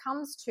 But when it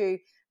comes to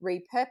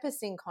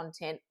repurposing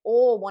content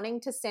or wanting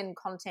to send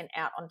content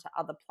out onto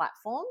other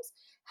platforms,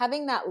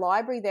 having that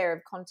library there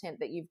of content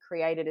that you've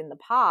created in the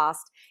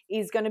past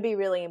is going to be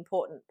really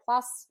important.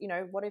 Plus,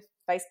 what if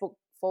Facebook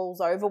falls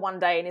over one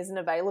day and isn't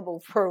available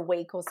for a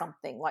week or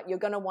something? Like, you're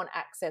going to want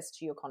access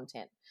to your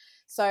content.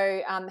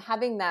 So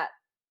having that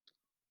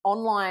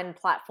online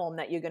platform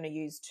that you're going to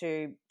use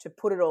to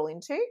put it all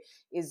into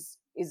is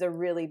a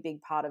really big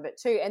part of it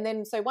too. And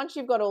then, so once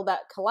you've got all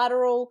that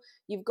collateral,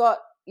 you've got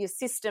your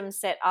system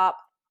set up,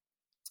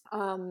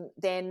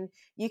 then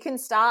you can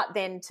start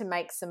then to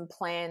make some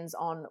plans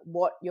on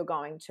what you're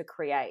going to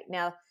create.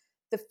 Now,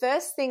 the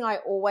first thing I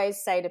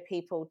always say to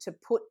people to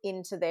put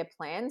into their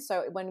plan,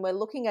 so when we're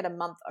looking at a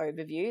month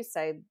overview,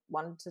 say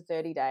 1 to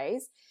 30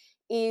 days,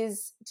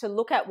 is to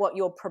look at what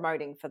you're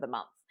promoting for the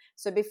month.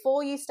 So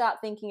before you start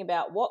thinking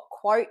about what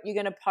quote you're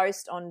going to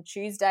post on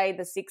Tuesday,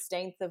 the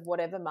 16th of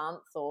whatever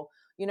month, or,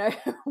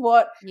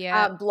 what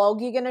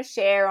blog you're going to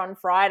share on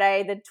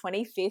Friday, the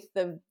 25th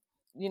of,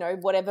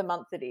 whatever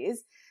month it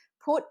is,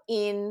 put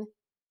in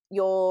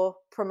your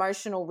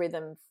promotional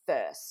rhythm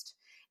first.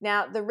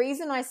 Now, the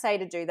reason I say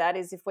to do that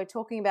is if we're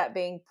talking about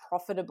being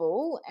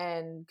profitable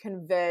and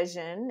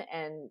conversion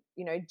and,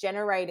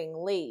 generating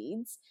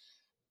leads,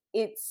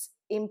 it's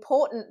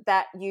important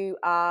that you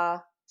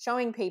are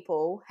showing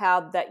people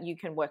how that you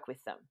can work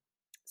with them.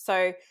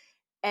 So,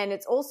 and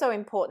it's also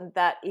important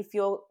that if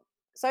your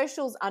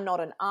socials are not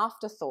an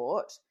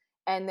afterthought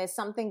and there's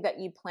something that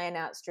you plan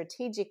out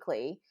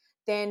strategically,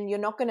 then you're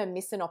not going to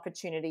miss an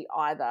opportunity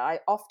either. I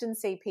often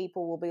see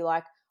people will be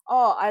like,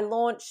 oh, I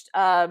launched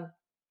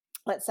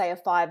let's say a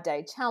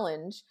 5-day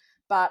challenge,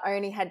 but I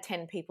only had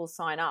 10 people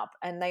sign up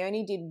and they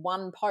only did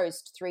one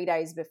post 3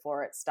 days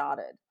before it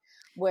started.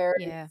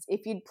 Whereas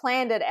if you'd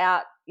planned it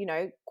out,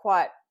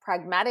 quite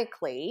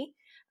pragmatically,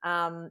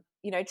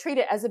 treat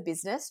it as a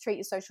business, treat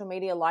your social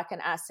media like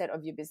an asset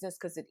of your business,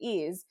 because it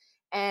is,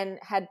 and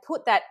had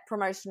put that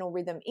promotional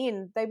rhythm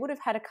in, they would have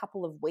had a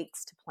couple of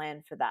weeks to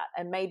plan for that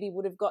and maybe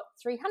would have got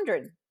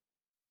 300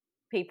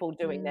 people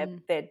doing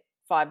their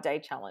 5-day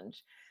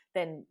challenge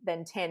than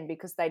 10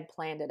 because they'd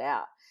planned it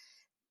out.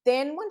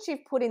 Then once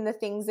you've put in the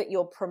things that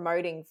you're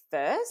promoting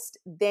first,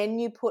 then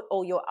you put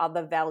all your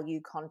other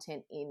value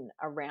content in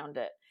around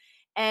it.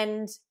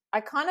 And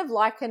I kind of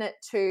liken it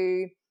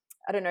to,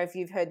 I don't know if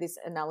you've heard this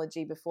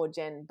analogy before,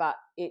 Jen, but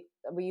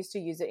we used to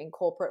use it in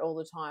corporate all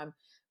the time,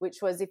 which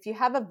was if you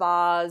have a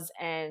vase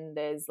and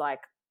there's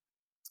like,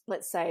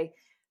 let's say,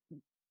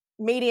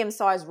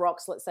 medium-sized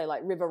rocks, let's say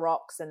like river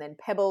rocks, and then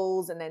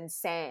pebbles and then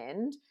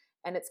sand,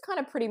 and it's kind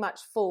of pretty much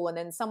full, and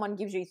then someone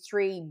gives you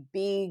 3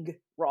 big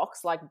rocks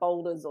like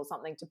boulders or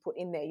something to put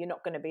in there, you're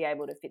not going to be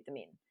able to fit them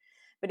in.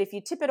 But if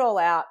you tip it all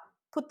out,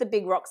 put the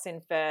big rocks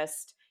in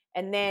first,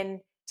 and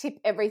then tip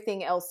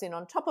everything else in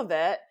on top of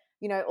it,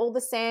 all the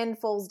sand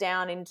falls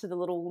down into the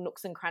little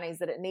nooks and crannies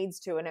that it needs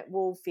to, and it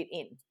will fit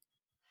in.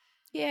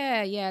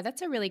 Yeah,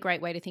 that's a really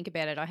great way to think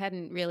about it. I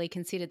hadn't really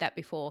considered that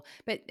before,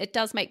 but it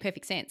does make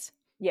perfect sense.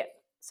 Yeah.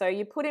 So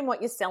you put in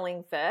what you're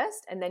selling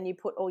first, and then you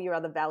put all your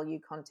other value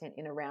content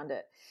in around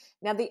it.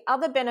 Now, the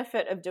other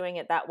benefit of doing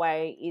it that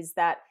way is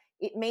that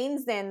it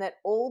means then that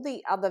all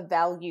the other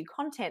value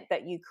content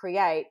that you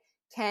create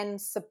can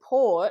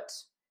support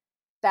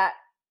that,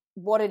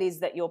 what it is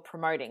that you're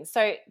promoting.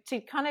 So to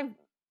kind of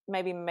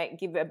maybe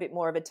give a bit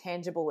more of a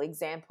tangible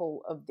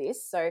example of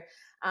this. So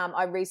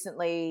I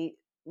recently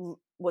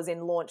was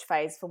in launch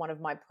phase for one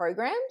of my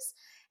programs,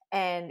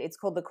 and it's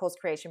called the Course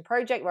Creation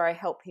Project, where I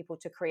help people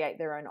to create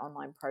their own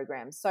online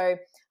programs. So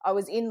I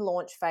was in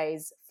launch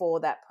phase for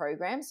that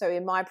program. So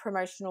in my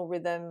promotional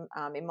rhythm,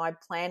 in my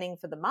planning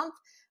for the month,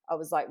 I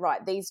was like,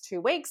 right, these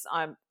 2 weeks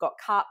I've got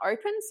cart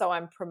open, so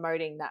I'm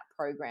promoting that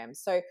program.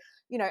 So,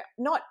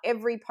 not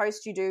every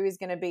post you do is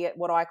going to be at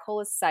what I call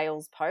a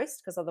sales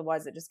post, because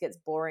otherwise it just gets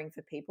boring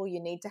for people.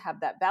 You need to have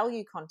that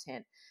value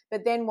content.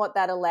 But then what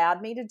that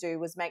allowed me to do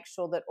was make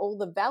sure that all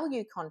the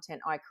value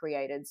content I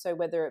created, so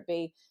whether it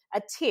be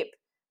a tip,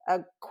 a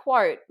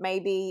quote,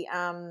 maybe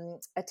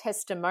a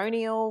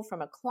testimonial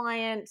from a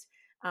client,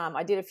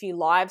 I did a few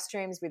live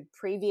streams with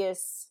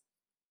previous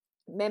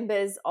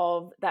members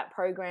of that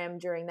program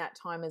during that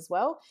time as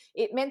well.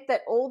 It meant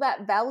that all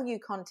that value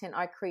content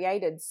I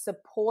created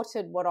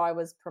supported what I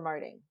was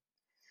promoting.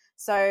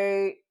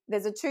 So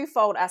there's a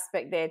twofold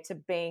aspect there to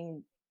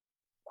being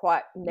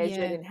quite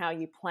measured in how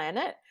you plan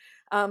it.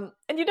 And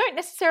you don't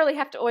necessarily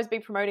have to always be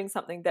promoting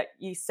something that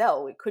you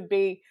sell. It could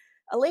be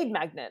a lead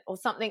magnet or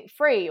something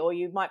free, or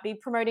you might be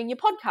promoting your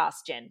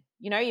podcast, Jen.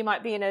 You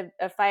might be in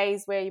a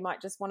phase where you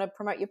might just want to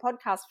promote your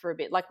podcast for a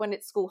bit. Like when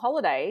it's school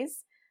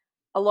holidays,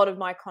 a lot of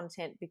my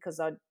content, because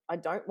I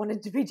don't want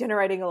it to be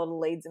generating a lot of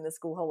leads in the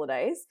school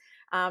holidays,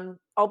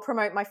 I'll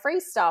promote my free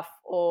stuff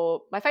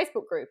or my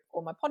Facebook group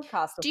or my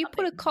podcast. Do you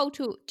put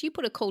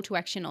a call to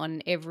action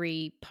on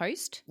every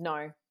post?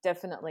 No,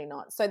 definitely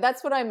not. So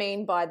that's what I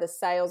mean by the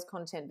sales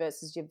content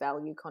versus your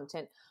value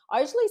content.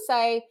 I usually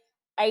say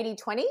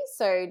 80-20.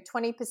 So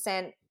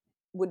 20%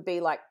 would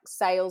be like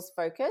sales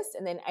focused,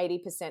 and then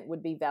 80%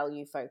 would be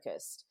value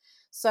focused.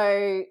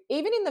 So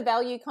even in the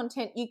value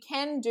content, you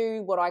can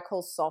do what I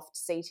call soft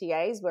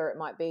CTAs, where it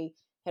might be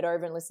head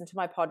over and listen to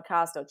my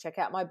podcast or check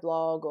out my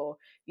blog, or,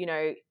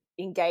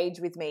 engage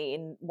with me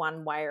in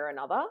one way or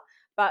another.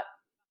 But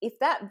if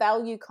that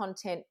value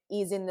content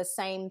is in the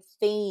same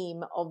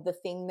theme of the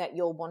thing that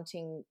you're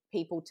wanting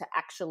people to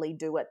actually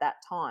do at that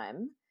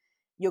time,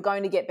 you're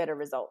going to get better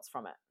results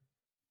from it.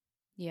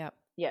 Yeah.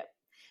 Yeah.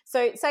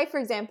 So say, for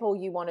example,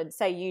 you,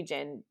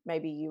 Jen,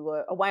 maybe you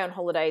were away on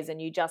holidays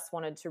and you just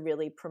wanted to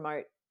really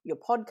promote your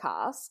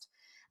podcast.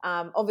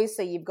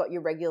 Obviously, you've got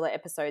your regular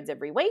episodes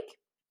every week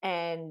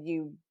and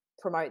you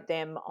promote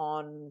them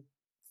on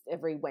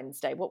every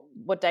Wednesday.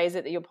 What day is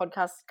it that your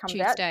podcast comes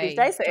out?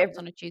 Tuesday. So Drops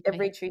on a Tuesday.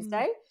 every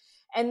Tuesday.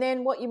 And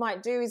then what you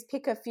might do is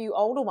pick a few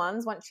older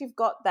ones. Once you've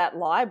got that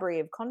library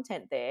of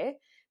content there,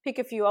 pick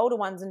a few older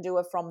ones and do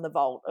a from the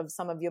vault of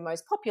some of your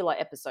most popular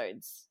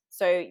episodes.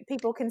 So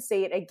people can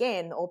see it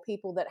again, or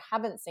people that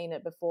haven't seen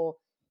it before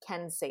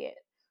can see it.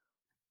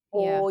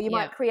 Or you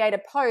might create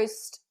a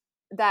post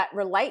that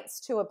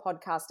relates to a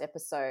podcast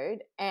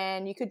episode,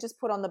 and you could just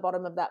put on the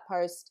bottom of that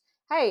post,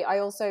 hey, I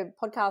also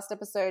podcast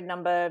episode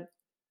number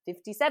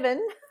 57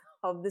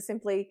 of the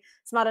Simply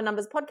Smarter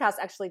Numbers podcast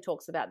actually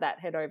talks about that.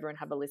 Head over and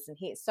have a listen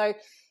here. So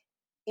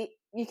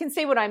you can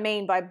see what I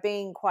mean by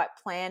being quite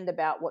planned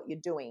about what you're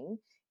doing.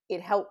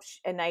 It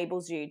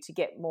enables you to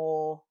get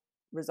more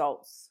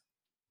results.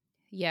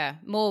 Yeah,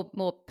 more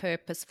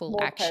purposeful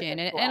action.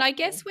 And I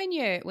guess when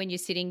you're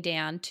sitting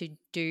down to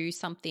do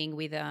something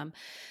with an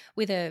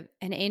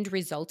end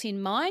result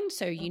in mind,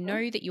 so you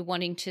know that you're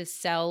wanting to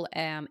sell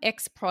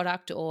X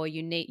product, or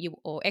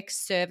or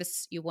X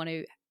service, you want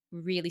to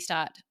really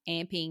start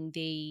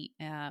amping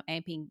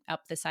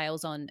up the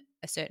sales on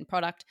a certain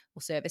product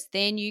or service,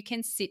 then you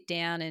can sit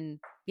down and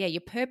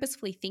you're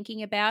purposefully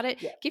thinking about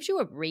it. Gives you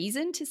a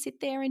reason to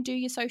sit there and do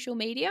your social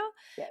media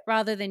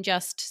rather than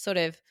just sort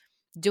of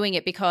doing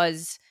it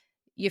because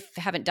you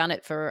haven't done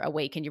it for a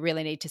week and you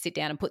really need to sit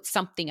down and put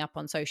something up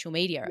on social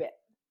media.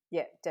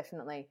 Yeah,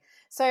 definitely.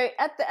 So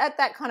at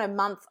that kind of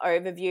month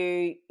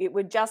overview, it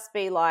would just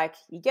be like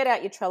you get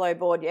out your Trello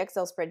board, your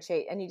Excel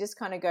spreadsheet, and you just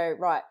kind of go,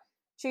 right,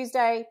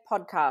 Tuesday,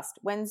 podcast,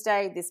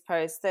 Wednesday, this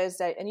post,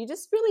 Thursday, and you're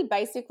just really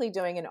basically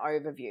doing an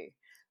overview,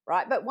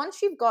 right? But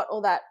once you've got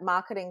all that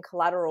marketing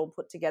collateral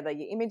put together,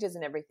 your images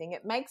and everything,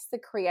 it makes the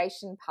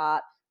creation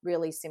part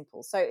really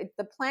simple. So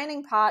the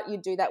planning part, you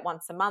do that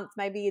once a month.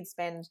 Maybe you'd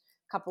spend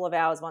a couple of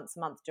hours once a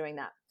month doing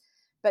that.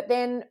 But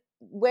then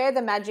where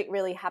the magic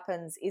really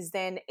happens is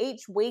then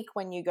each week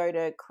when you go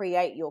to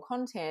create your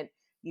content,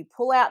 you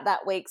pull out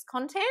that week's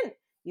content.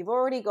 You've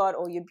already got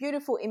all your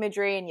beautiful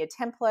imagery and your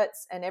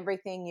templates and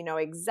everything. You know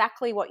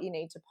exactly what you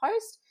need to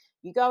post.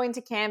 You go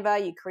into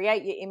Canva, you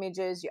create your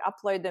images, you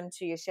upload them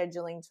to your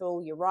scheduling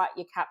tool, you write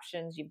your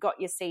captions, you've got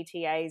your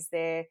CTAs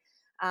there,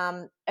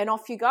 and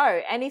off you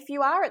go. And if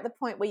you are at the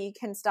point where you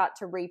can start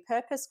to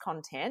repurpose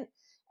content,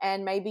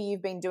 and maybe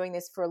you've been doing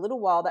this for a little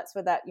while, that's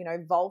where that,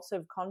 vault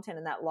of content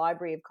and that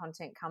library of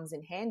content comes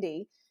in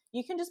handy.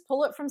 You can just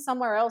pull it from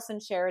somewhere else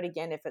and share it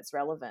again if it's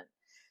relevant.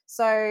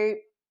 So,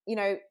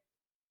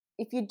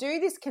 if you do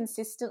this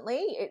consistently,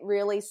 it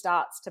really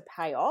starts to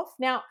pay off.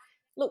 Now,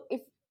 look,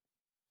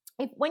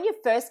 if when you're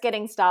first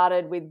getting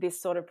started with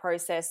this sort of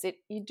process,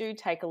 you do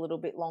take a little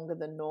bit longer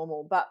than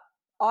normal, but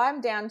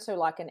I'm down to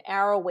like an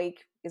hour a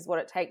week is what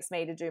it takes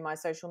me to do my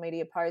social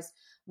media posts.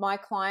 My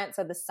clients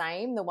are the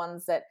same, the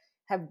ones that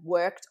have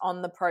worked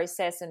on the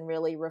process and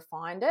really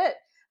refined it.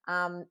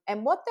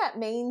 And what that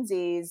means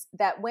is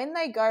that when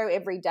they go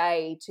every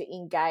day to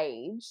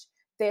engage,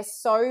 they're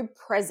so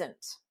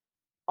present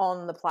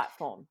on the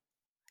platform.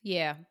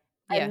 Yeah.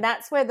 And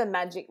that's where the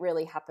magic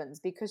really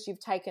happens, because you've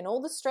taken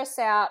all the stress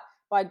out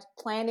by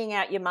planning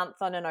out your month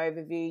on an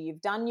overview.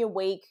 You've done your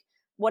week,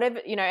 whatever,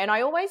 and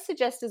I always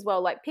suggest as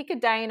well, like pick a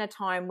day and a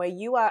time where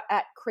you are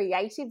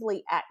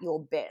creatively at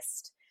your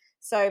best.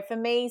 So for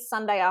me,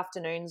 Sunday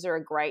afternoons are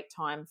a great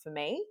time for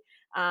me.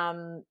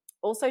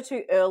 Also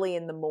too early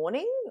in the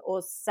morning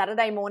or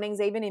Saturday mornings,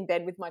 even in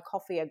bed with my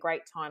coffee, are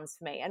great times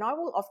for me. And I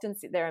will often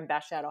sit there and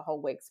bash out a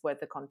whole week's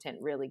worth of content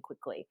really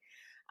quickly.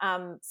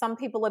 Some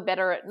people are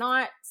better at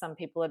night. Some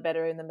people are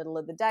better in the middle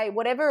of the day.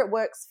 Whatever it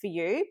works for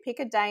you, pick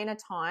a day and a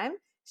time,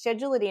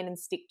 schedule it in and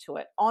stick to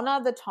it. Honor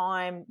the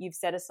time you've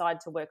set aside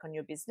to work on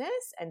your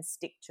business and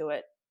stick to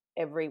it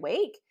every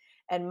week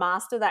and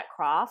master that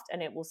craft,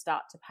 and it will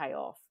start to pay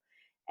off.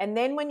 And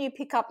then when you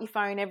pick up your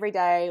phone every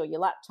day or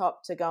your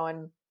laptop to go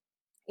and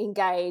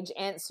engage,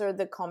 answer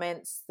the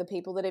comments, the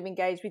people that have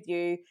engaged with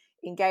you,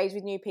 engage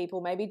with new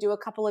people, maybe do a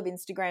couple of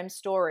Instagram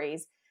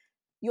stories,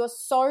 you're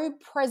so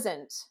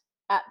present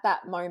at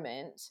that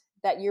moment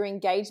that your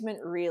engagement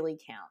really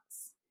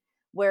counts.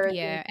 Whereas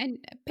and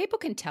people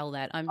can tell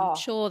that. I'm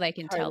sure they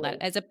can tell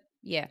that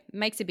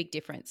makes a big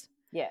difference.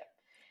 Yeah.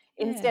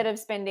 Instead of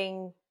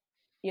spending,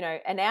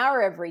 an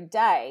hour every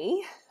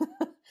day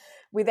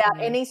without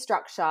any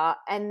structure,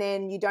 and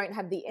then you don't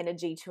have the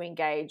energy to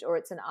engage, or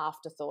it's an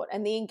afterthought.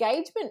 And the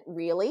engagement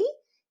really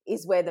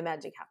is where the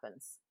magic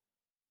happens.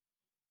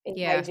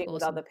 Engaging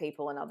with other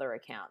people and other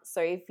accounts.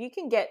 So if you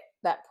can get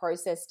that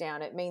process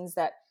down, it means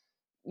that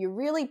you're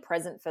really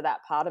present for that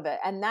part of it.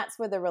 And that's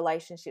where the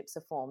relationships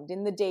are formed,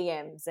 in the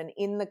DMs and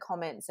in the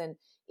comments and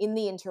in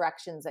the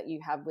interactions that you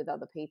have with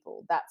other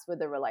people. That's where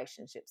the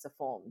relationships are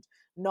formed,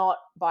 not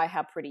by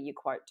how pretty your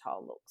quote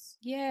tile looks.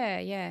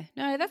 Yeah.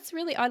 No, that's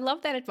really, I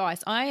love that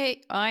advice. I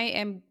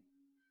am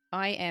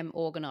I am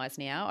organized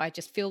now. I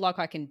just feel like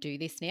I can do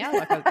this now.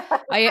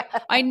 Like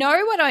I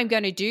know what I'm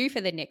going to do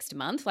for the next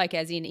month, like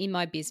as in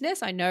my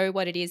business. I know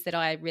what it is that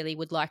I really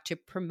would like to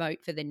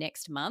promote for the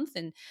next month.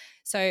 And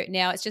so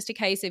now it's just a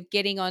case of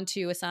getting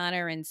onto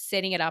Asana and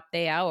setting it up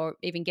there, or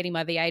even getting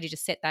my VA to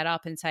just set that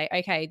up and say,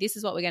 okay, this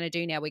is what we're going to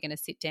do now. We're going to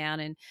sit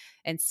down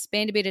and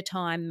spend a bit of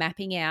time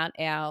mapping out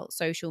our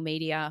social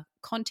media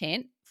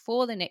content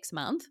for the next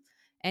month.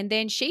 And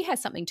then she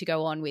has something to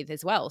go on with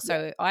as well.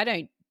 So I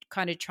don't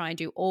kind of try and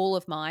do all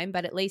of mine,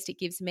 but at least it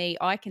gives me,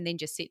 I can then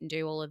just sit and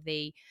do all of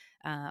the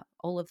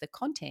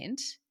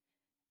content.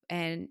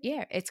 And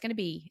yeah, it's going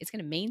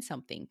to mean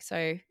something.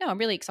 So no, I'm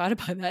really excited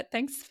by that.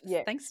 Thanks,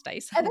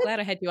 Stace. I'm glad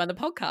I had you on the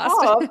podcast.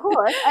 Oh, of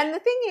course. And the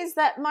thing is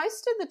that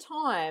most of the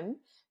time,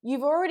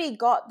 you've already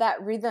got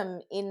that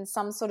rhythm in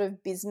some sort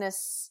of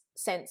business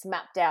sense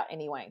mapped out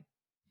anyway.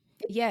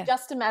 It's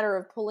just a matter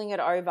of pulling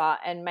it over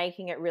and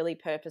making it really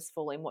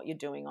purposeful in what you're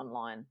doing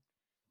online.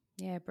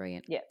 Yeah,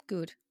 brilliant. Yeah.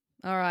 Good.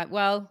 All right.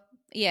 Well,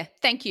 yeah,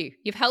 thank you.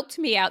 You've helped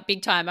me out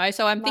big time.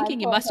 So I'm thinking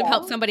you must have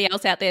helped somebody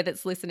else out there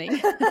that's listening.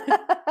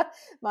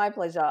 My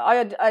pleasure.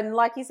 And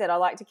like you said, I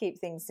like to keep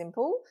things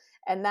simple.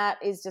 And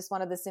that is just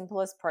one of the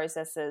simplest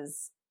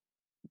processes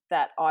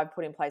that I've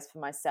put in place for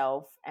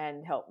myself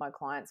and help my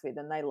clients with,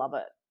 and they love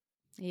it.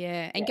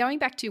 Yeah. And going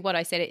back to what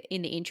I said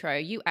in the intro,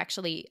 you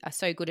actually are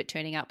so good at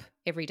turning up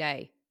every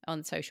day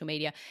on social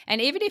media.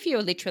 And even if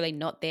you're literally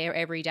not there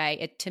every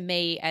day, to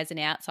me as an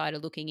outsider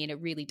looking in,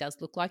 it really does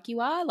look like you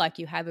are, like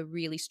you have a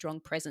really strong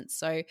presence.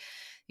 So,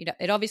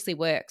 it obviously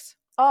works.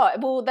 Oh,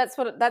 well, that's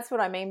what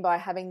I mean by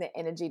having the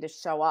energy to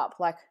show up.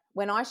 Like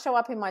when I show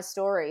up in my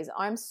stories,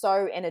 I'm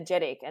so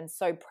energetic and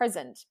so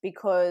present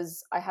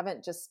because I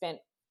haven't just spent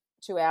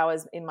 2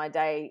 hours in my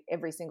day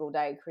every single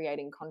day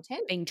creating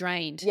content, being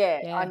drained.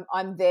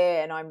 I'm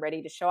there and I'm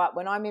ready to show up.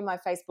 When I'm in my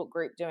Facebook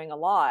group doing a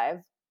live,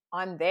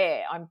 I'm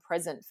there, I'm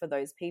present for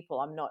those people.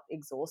 I'm not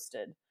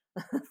exhausted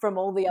from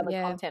all the other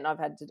content I've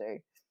had to do.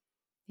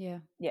 Yeah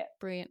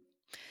Brilliant.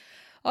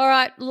 All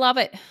right, love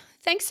it.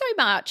 Thanks so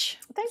much.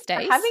 Thanks for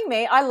having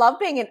me. I love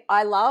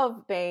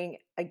being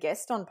a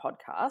guest on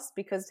podcasts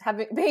because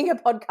being a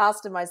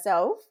podcaster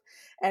myself,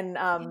 and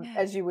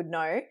as you would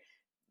know,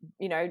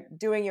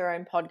 doing your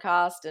own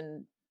podcast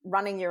and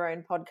running your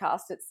own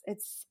podcast,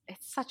 it's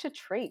such a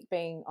treat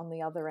being on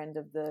the other end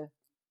of the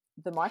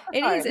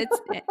microphone. It is.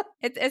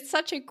 It's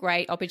such a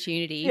great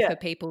opportunity for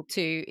people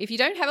to, if you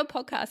don't have a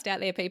podcast out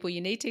there, people, you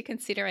need to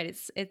consider it.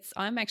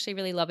 I'm actually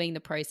really loving the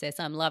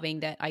process. I'm loving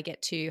that I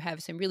get to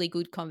have some really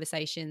good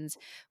conversations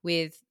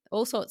with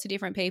all sorts of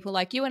different people.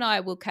 Like you and I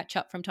will catch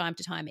up from time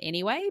to time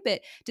anyway,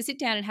 but to sit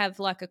down and have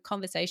like a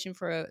conversation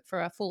for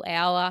a full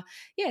hour,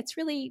 it's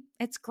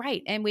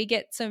great. And we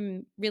get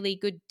some really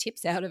good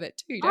tips out of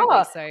it too, don't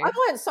we? So I've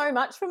learned so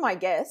much from my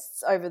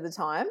guests over the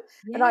time.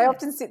 And I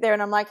often sit there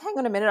and I'm like, hang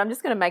on a minute, I'm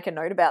just going to make a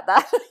note about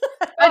that.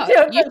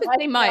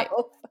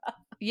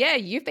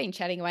 You've been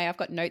chatting away. I've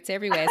got notes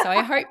everywhere. So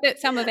I hope that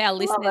some of our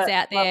listeners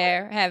out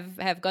there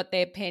have got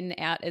their pen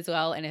out as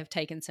well and have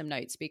taken some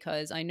notes,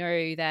 because I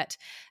know that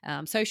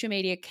social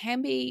media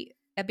can be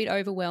a bit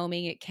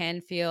overwhelming. It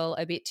can feel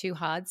a bit too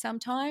hard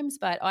sometimes,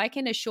 but I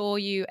can assure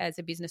you as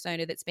a business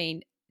owner that's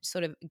been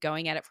sort of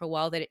going at it for a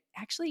while that it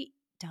actually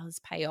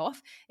does pay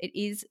off. It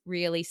is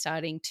really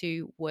starting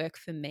to work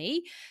for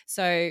me.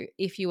 So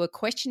if you were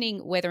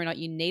questioning whether or not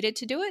you needed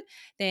to do it,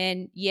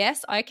 then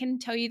yes, I can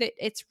tell you that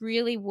it's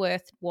really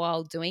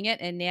worthwhile doing it.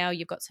 And now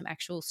you've got some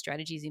actual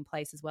strategies in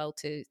place as well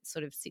to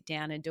sort of sit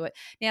down and do it.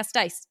 Now,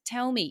 Stace,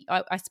 tell me,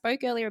 I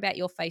spoke earlier about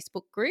your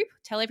Facebook group.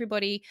 Tell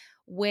everybody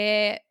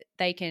where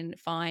they can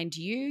find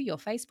you, your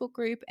Facebook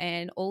group,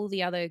 and all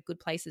the other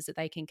good places that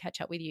they can catch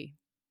up with you.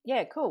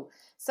 Yeah, cool.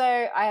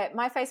 So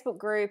my Facebook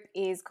group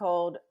is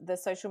called the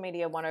Social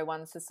Media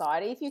 101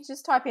 Society. If you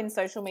just type in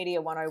Social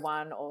Media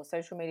 101 or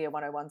Social Media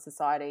 101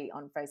 Society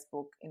on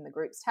Facebook in the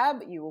groups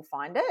tab, you will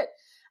find it.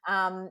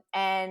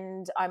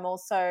 And I'm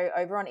also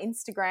over on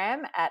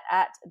Instagram at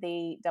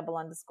the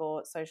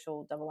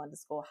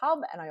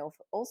 _social_hub. And I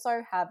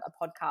also have a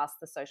podcast,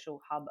 the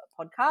Social Hub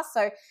podcast.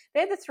 So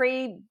they're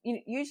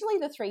usually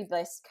the three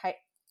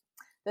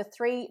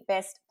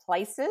best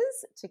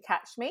places to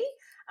catch me.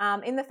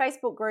 In the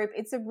Facebook group,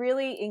 it's a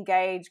really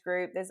engaged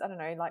group. There's,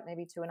 like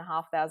maybe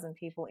 2,500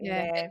 people in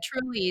there. It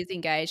truly is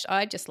engaged.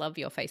 I just love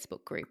your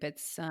Facebook group.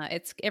 It's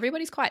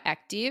everybody's quite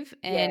active,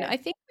 and I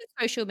think with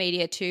social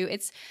media too,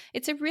 it's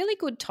a really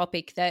good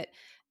topic that.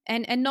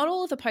 And not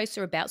all of the posts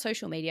are about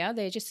social media.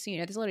 They're just,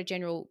 there's a lot of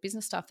general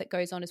business stuff that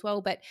goes on as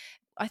well. But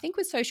I think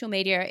with social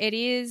media, it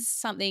is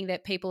something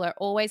that people are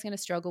always going to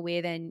struggle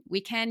with, and we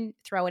can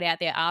throw it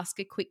out there, ask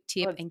a quick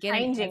tip and get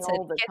changing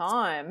all the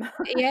time.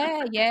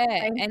 Yeah.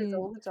 And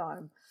all the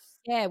time.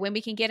 Yeah, when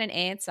we can get an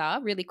answer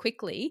really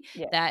quickly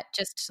that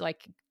just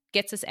like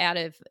gets us out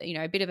of,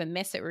 a bit of a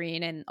mess that we're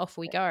in and off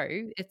we go.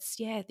 It's,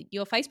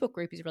 your Facebook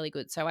group is really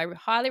good. So I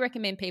highly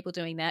recommend people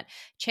doing that.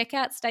 Check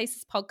out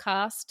Stace's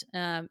podcast.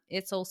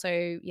 It's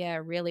also,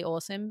 really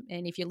awesome.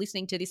 And if you're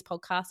listening to this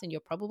podcast, and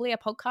you're probably a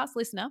podcast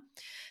listener,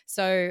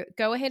 so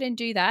go ahead and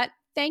do that.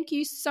 Thank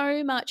you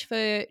so much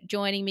for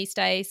joining me,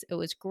 Stace. It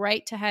was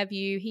great to have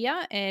you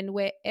here, and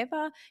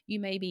wherever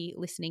you may be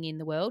listening in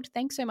the world,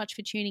 thanks so much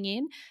for tuning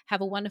in. Have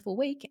a wonderful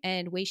week,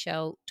 and we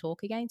shall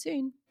talk again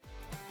soon.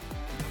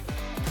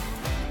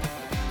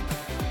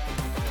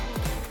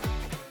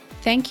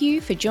 Thank you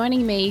for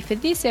joining me for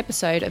this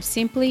episode of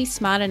Simply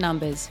Smarter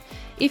Numbers.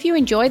 If you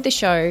enjoyed the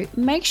show,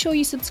 make sure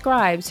you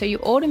subscribe so you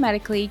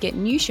automatically get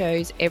new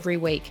shows every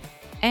week.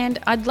 And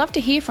I'd love to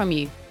hear from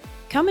you.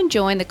 Come and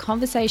join the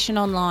conversation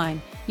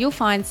online. You'll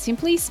find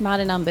Simply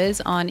Smarter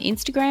Numbers on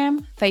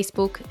Instagram,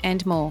 Facebook,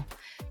 and more.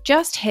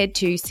 Just head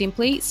to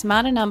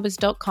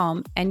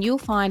simplysmarternumbers.com and you'll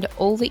find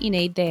all that you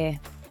need there.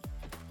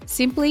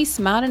 Simply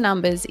Smarter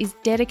Numbers is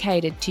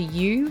dedicated to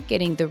you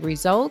getting the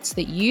results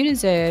that you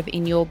deserve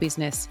in your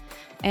business,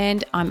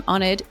 and I'm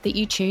honoured that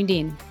you tuned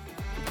in.